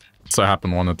and just so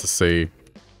happened wanted to see...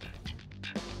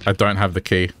 I don't have the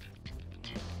key.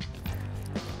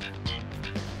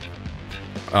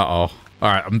 Uh-oh.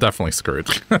 Alright, I'm definitely screwed.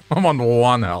 I'm on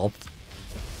 1 health.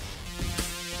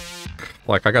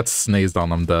 Like, I got sneezed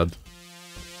on, I'm dead.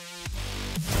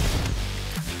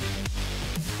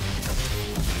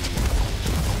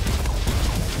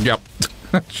 Yep.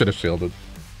 Should have shielded.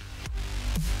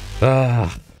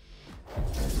 Ah.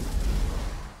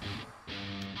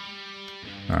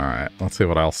 Alright, let's see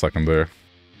what else I can do.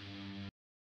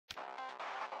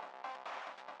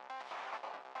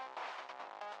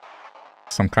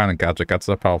 Some kind of gadget gets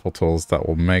the powerful tools that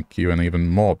will make you an even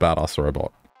more badass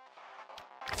robot.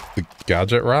 The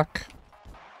gadget rack?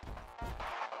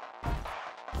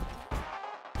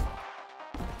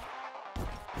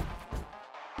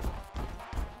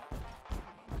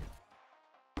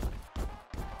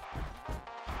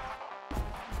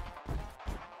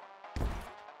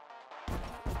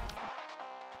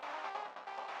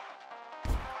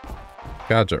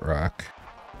 Gadget rack.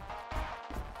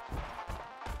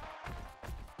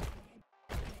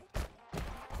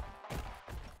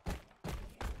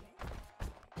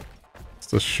 It's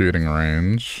the shooting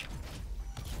range.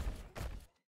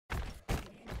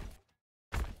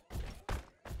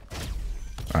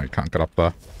 I can't get up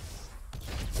there.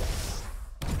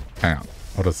 Hang on.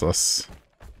 What is this?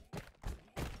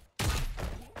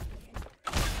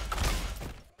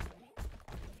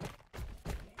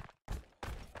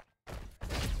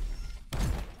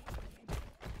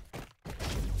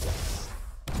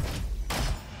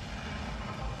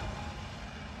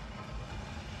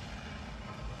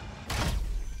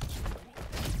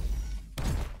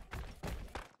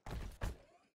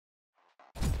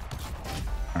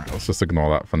 Let's just ignore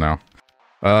that for now.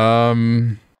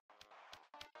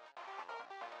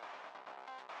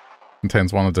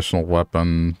 Contains one additional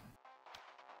weapon.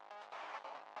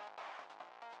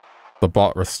 The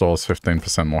bot restores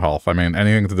 15% more health. I mean,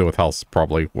 anything to do with health is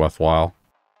probably worthwhile.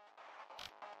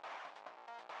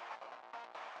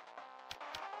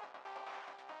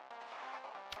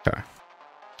 Okay.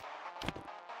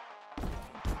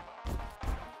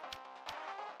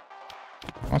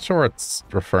 Not sure what it's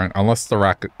referring, unless the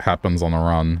rack happens on a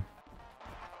run.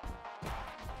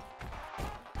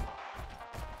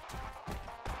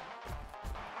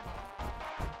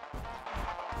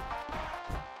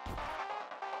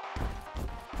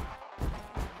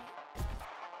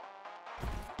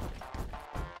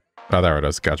 Oh, there it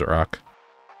is, gadget rack.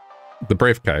 The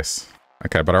briefcase.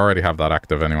 Okay, but I already have that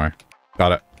active anyway.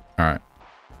 Got it. Alright.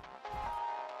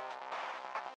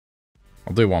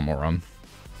 I'll do one more run.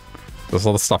 There's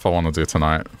all the stuff I want to do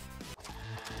tonight.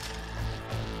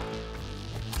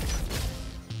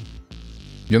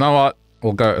 You know what?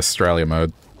 We'll go Australia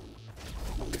mode.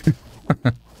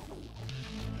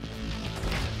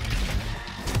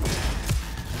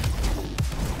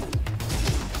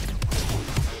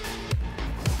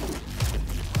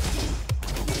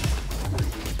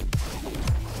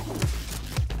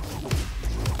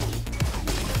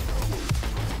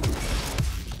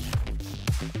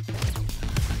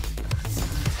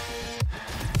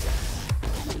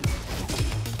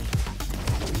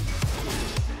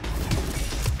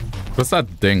 What's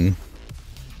that ding?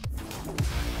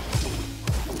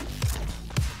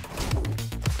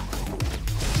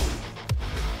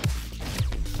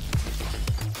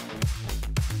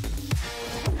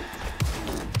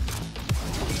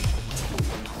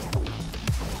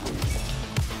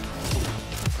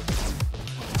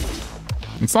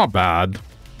 It's not bad.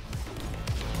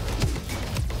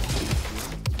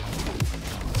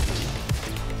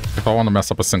 If I want to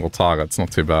mess up a single target, it's not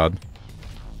too bad.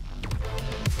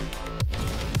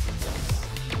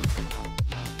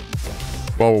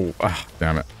 Whoa, ah,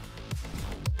 damn it.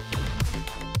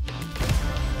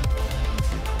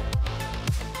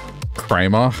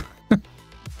 Kramer? No,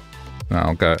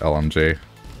 I'll go LMG.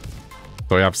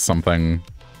 So we have something...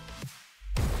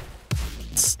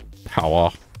 It's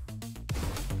power.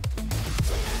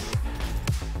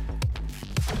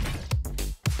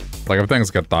 Like, if things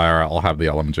get dire, I'll have the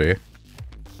LMG.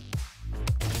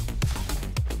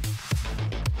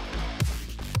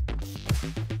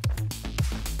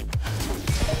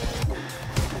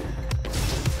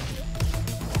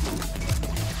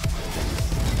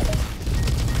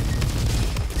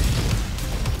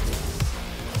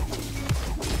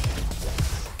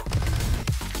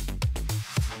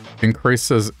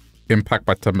 Increases impact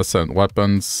by 10%.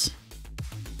 Weapons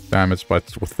damage by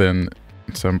within.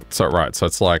 So right, so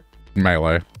it's like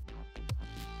melee.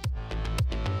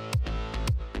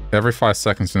 Every 5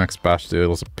 seconds, your next bash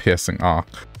deals a piercing arc.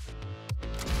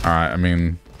 Alright, I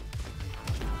mean,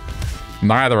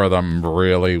 neither of them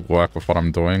really work with what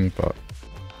I'm doing, but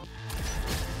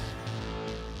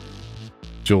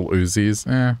dual Uzis,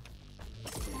 eh.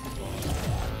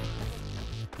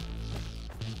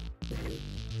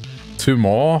 Two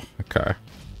more? Okay.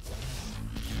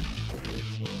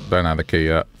 Don't have the key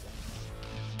yet.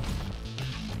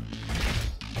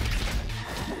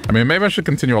 I mean, maybe I should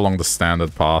continue along the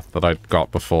standard path that I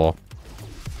got before.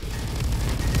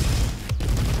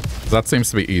 That seems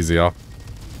to be easier.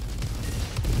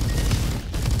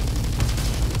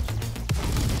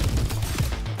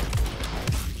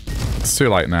 It's too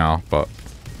late now, but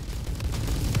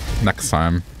next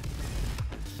time.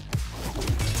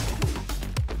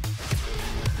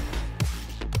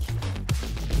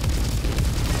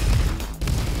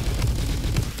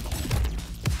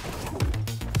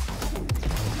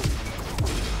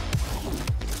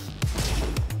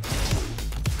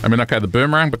 I mean, okay, the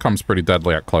boomerang becomes pretty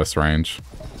deadly at close range.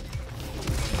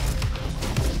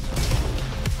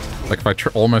 Like, if I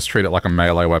almost treat it like a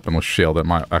melee weapon with shield, it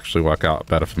might actually work out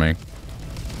better for me.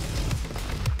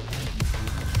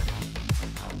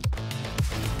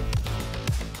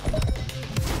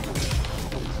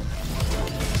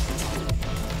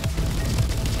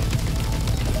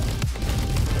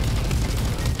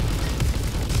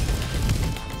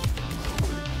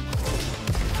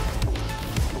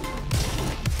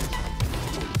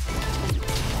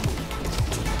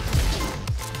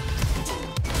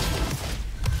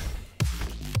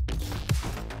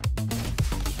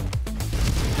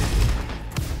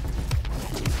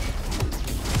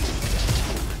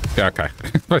 Okay.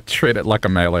 I treat it like a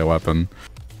melee weapon.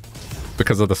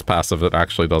 Because of this passive, it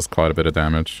actually does quite a bit of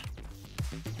damage.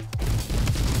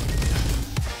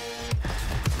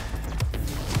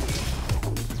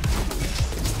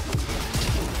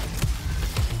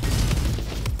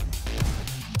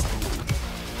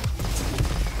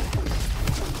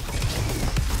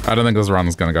 I don't think this run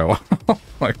is gonna go well.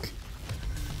 Like,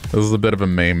 This is a bit of a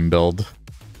meme build.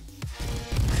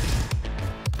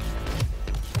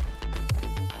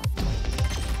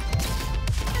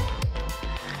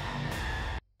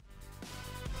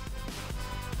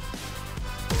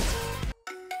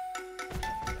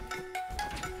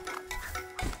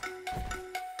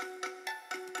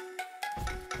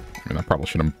 I mean, I probably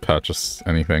shouldn't purchase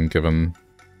anything given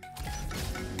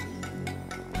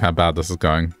how bad this is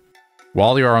going.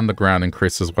 While you are on the ground,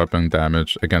 increases weapon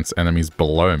damage against enemies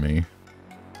below me.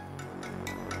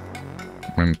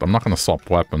 I mean, I'm not going to swap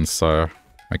weapons, so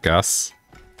I guess.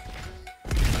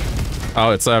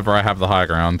 Oh, it's over. I have the high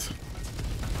ground.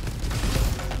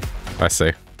 I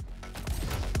see.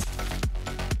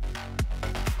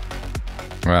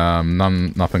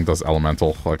 Nothing does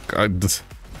elemental. Like, this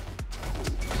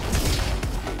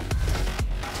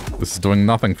is doing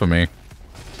nothing for me.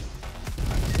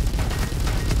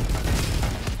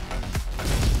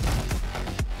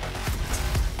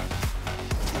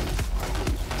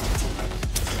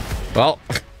 Well,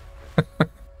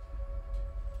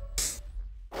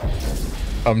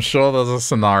 I'm sure there's a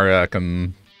scenario I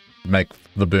can make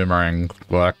the boomerang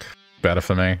work better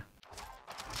for me.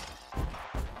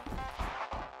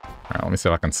 Alright, let me see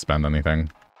if I can spend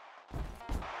anything.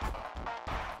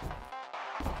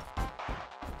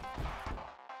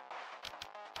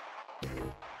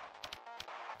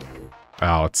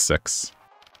 Oh, it's 6.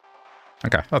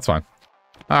 Okay, that's fine.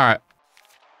 Alright.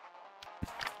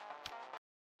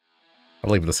 I'll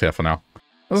leave this here for now.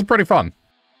 This is pretty fun.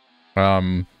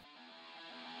 I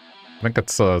think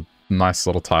it's a nice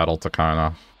little title to kind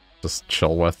of just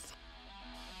chill with.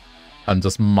 And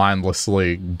just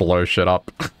mindlessly blow shit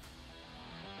up.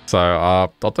 So,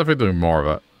 I'll definitely do more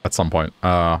of it at some point.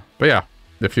 But yeah,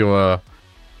 if you were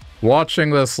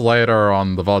watching this later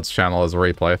on the VODs channel as a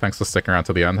replay, thanks for sticking around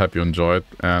to the end. Hope you enjoyed.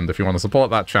 And if you want to support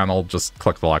that channel, just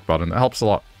click the like button. It helps a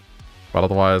lot. But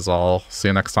otherwise, I'll see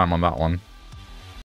you next time on that one.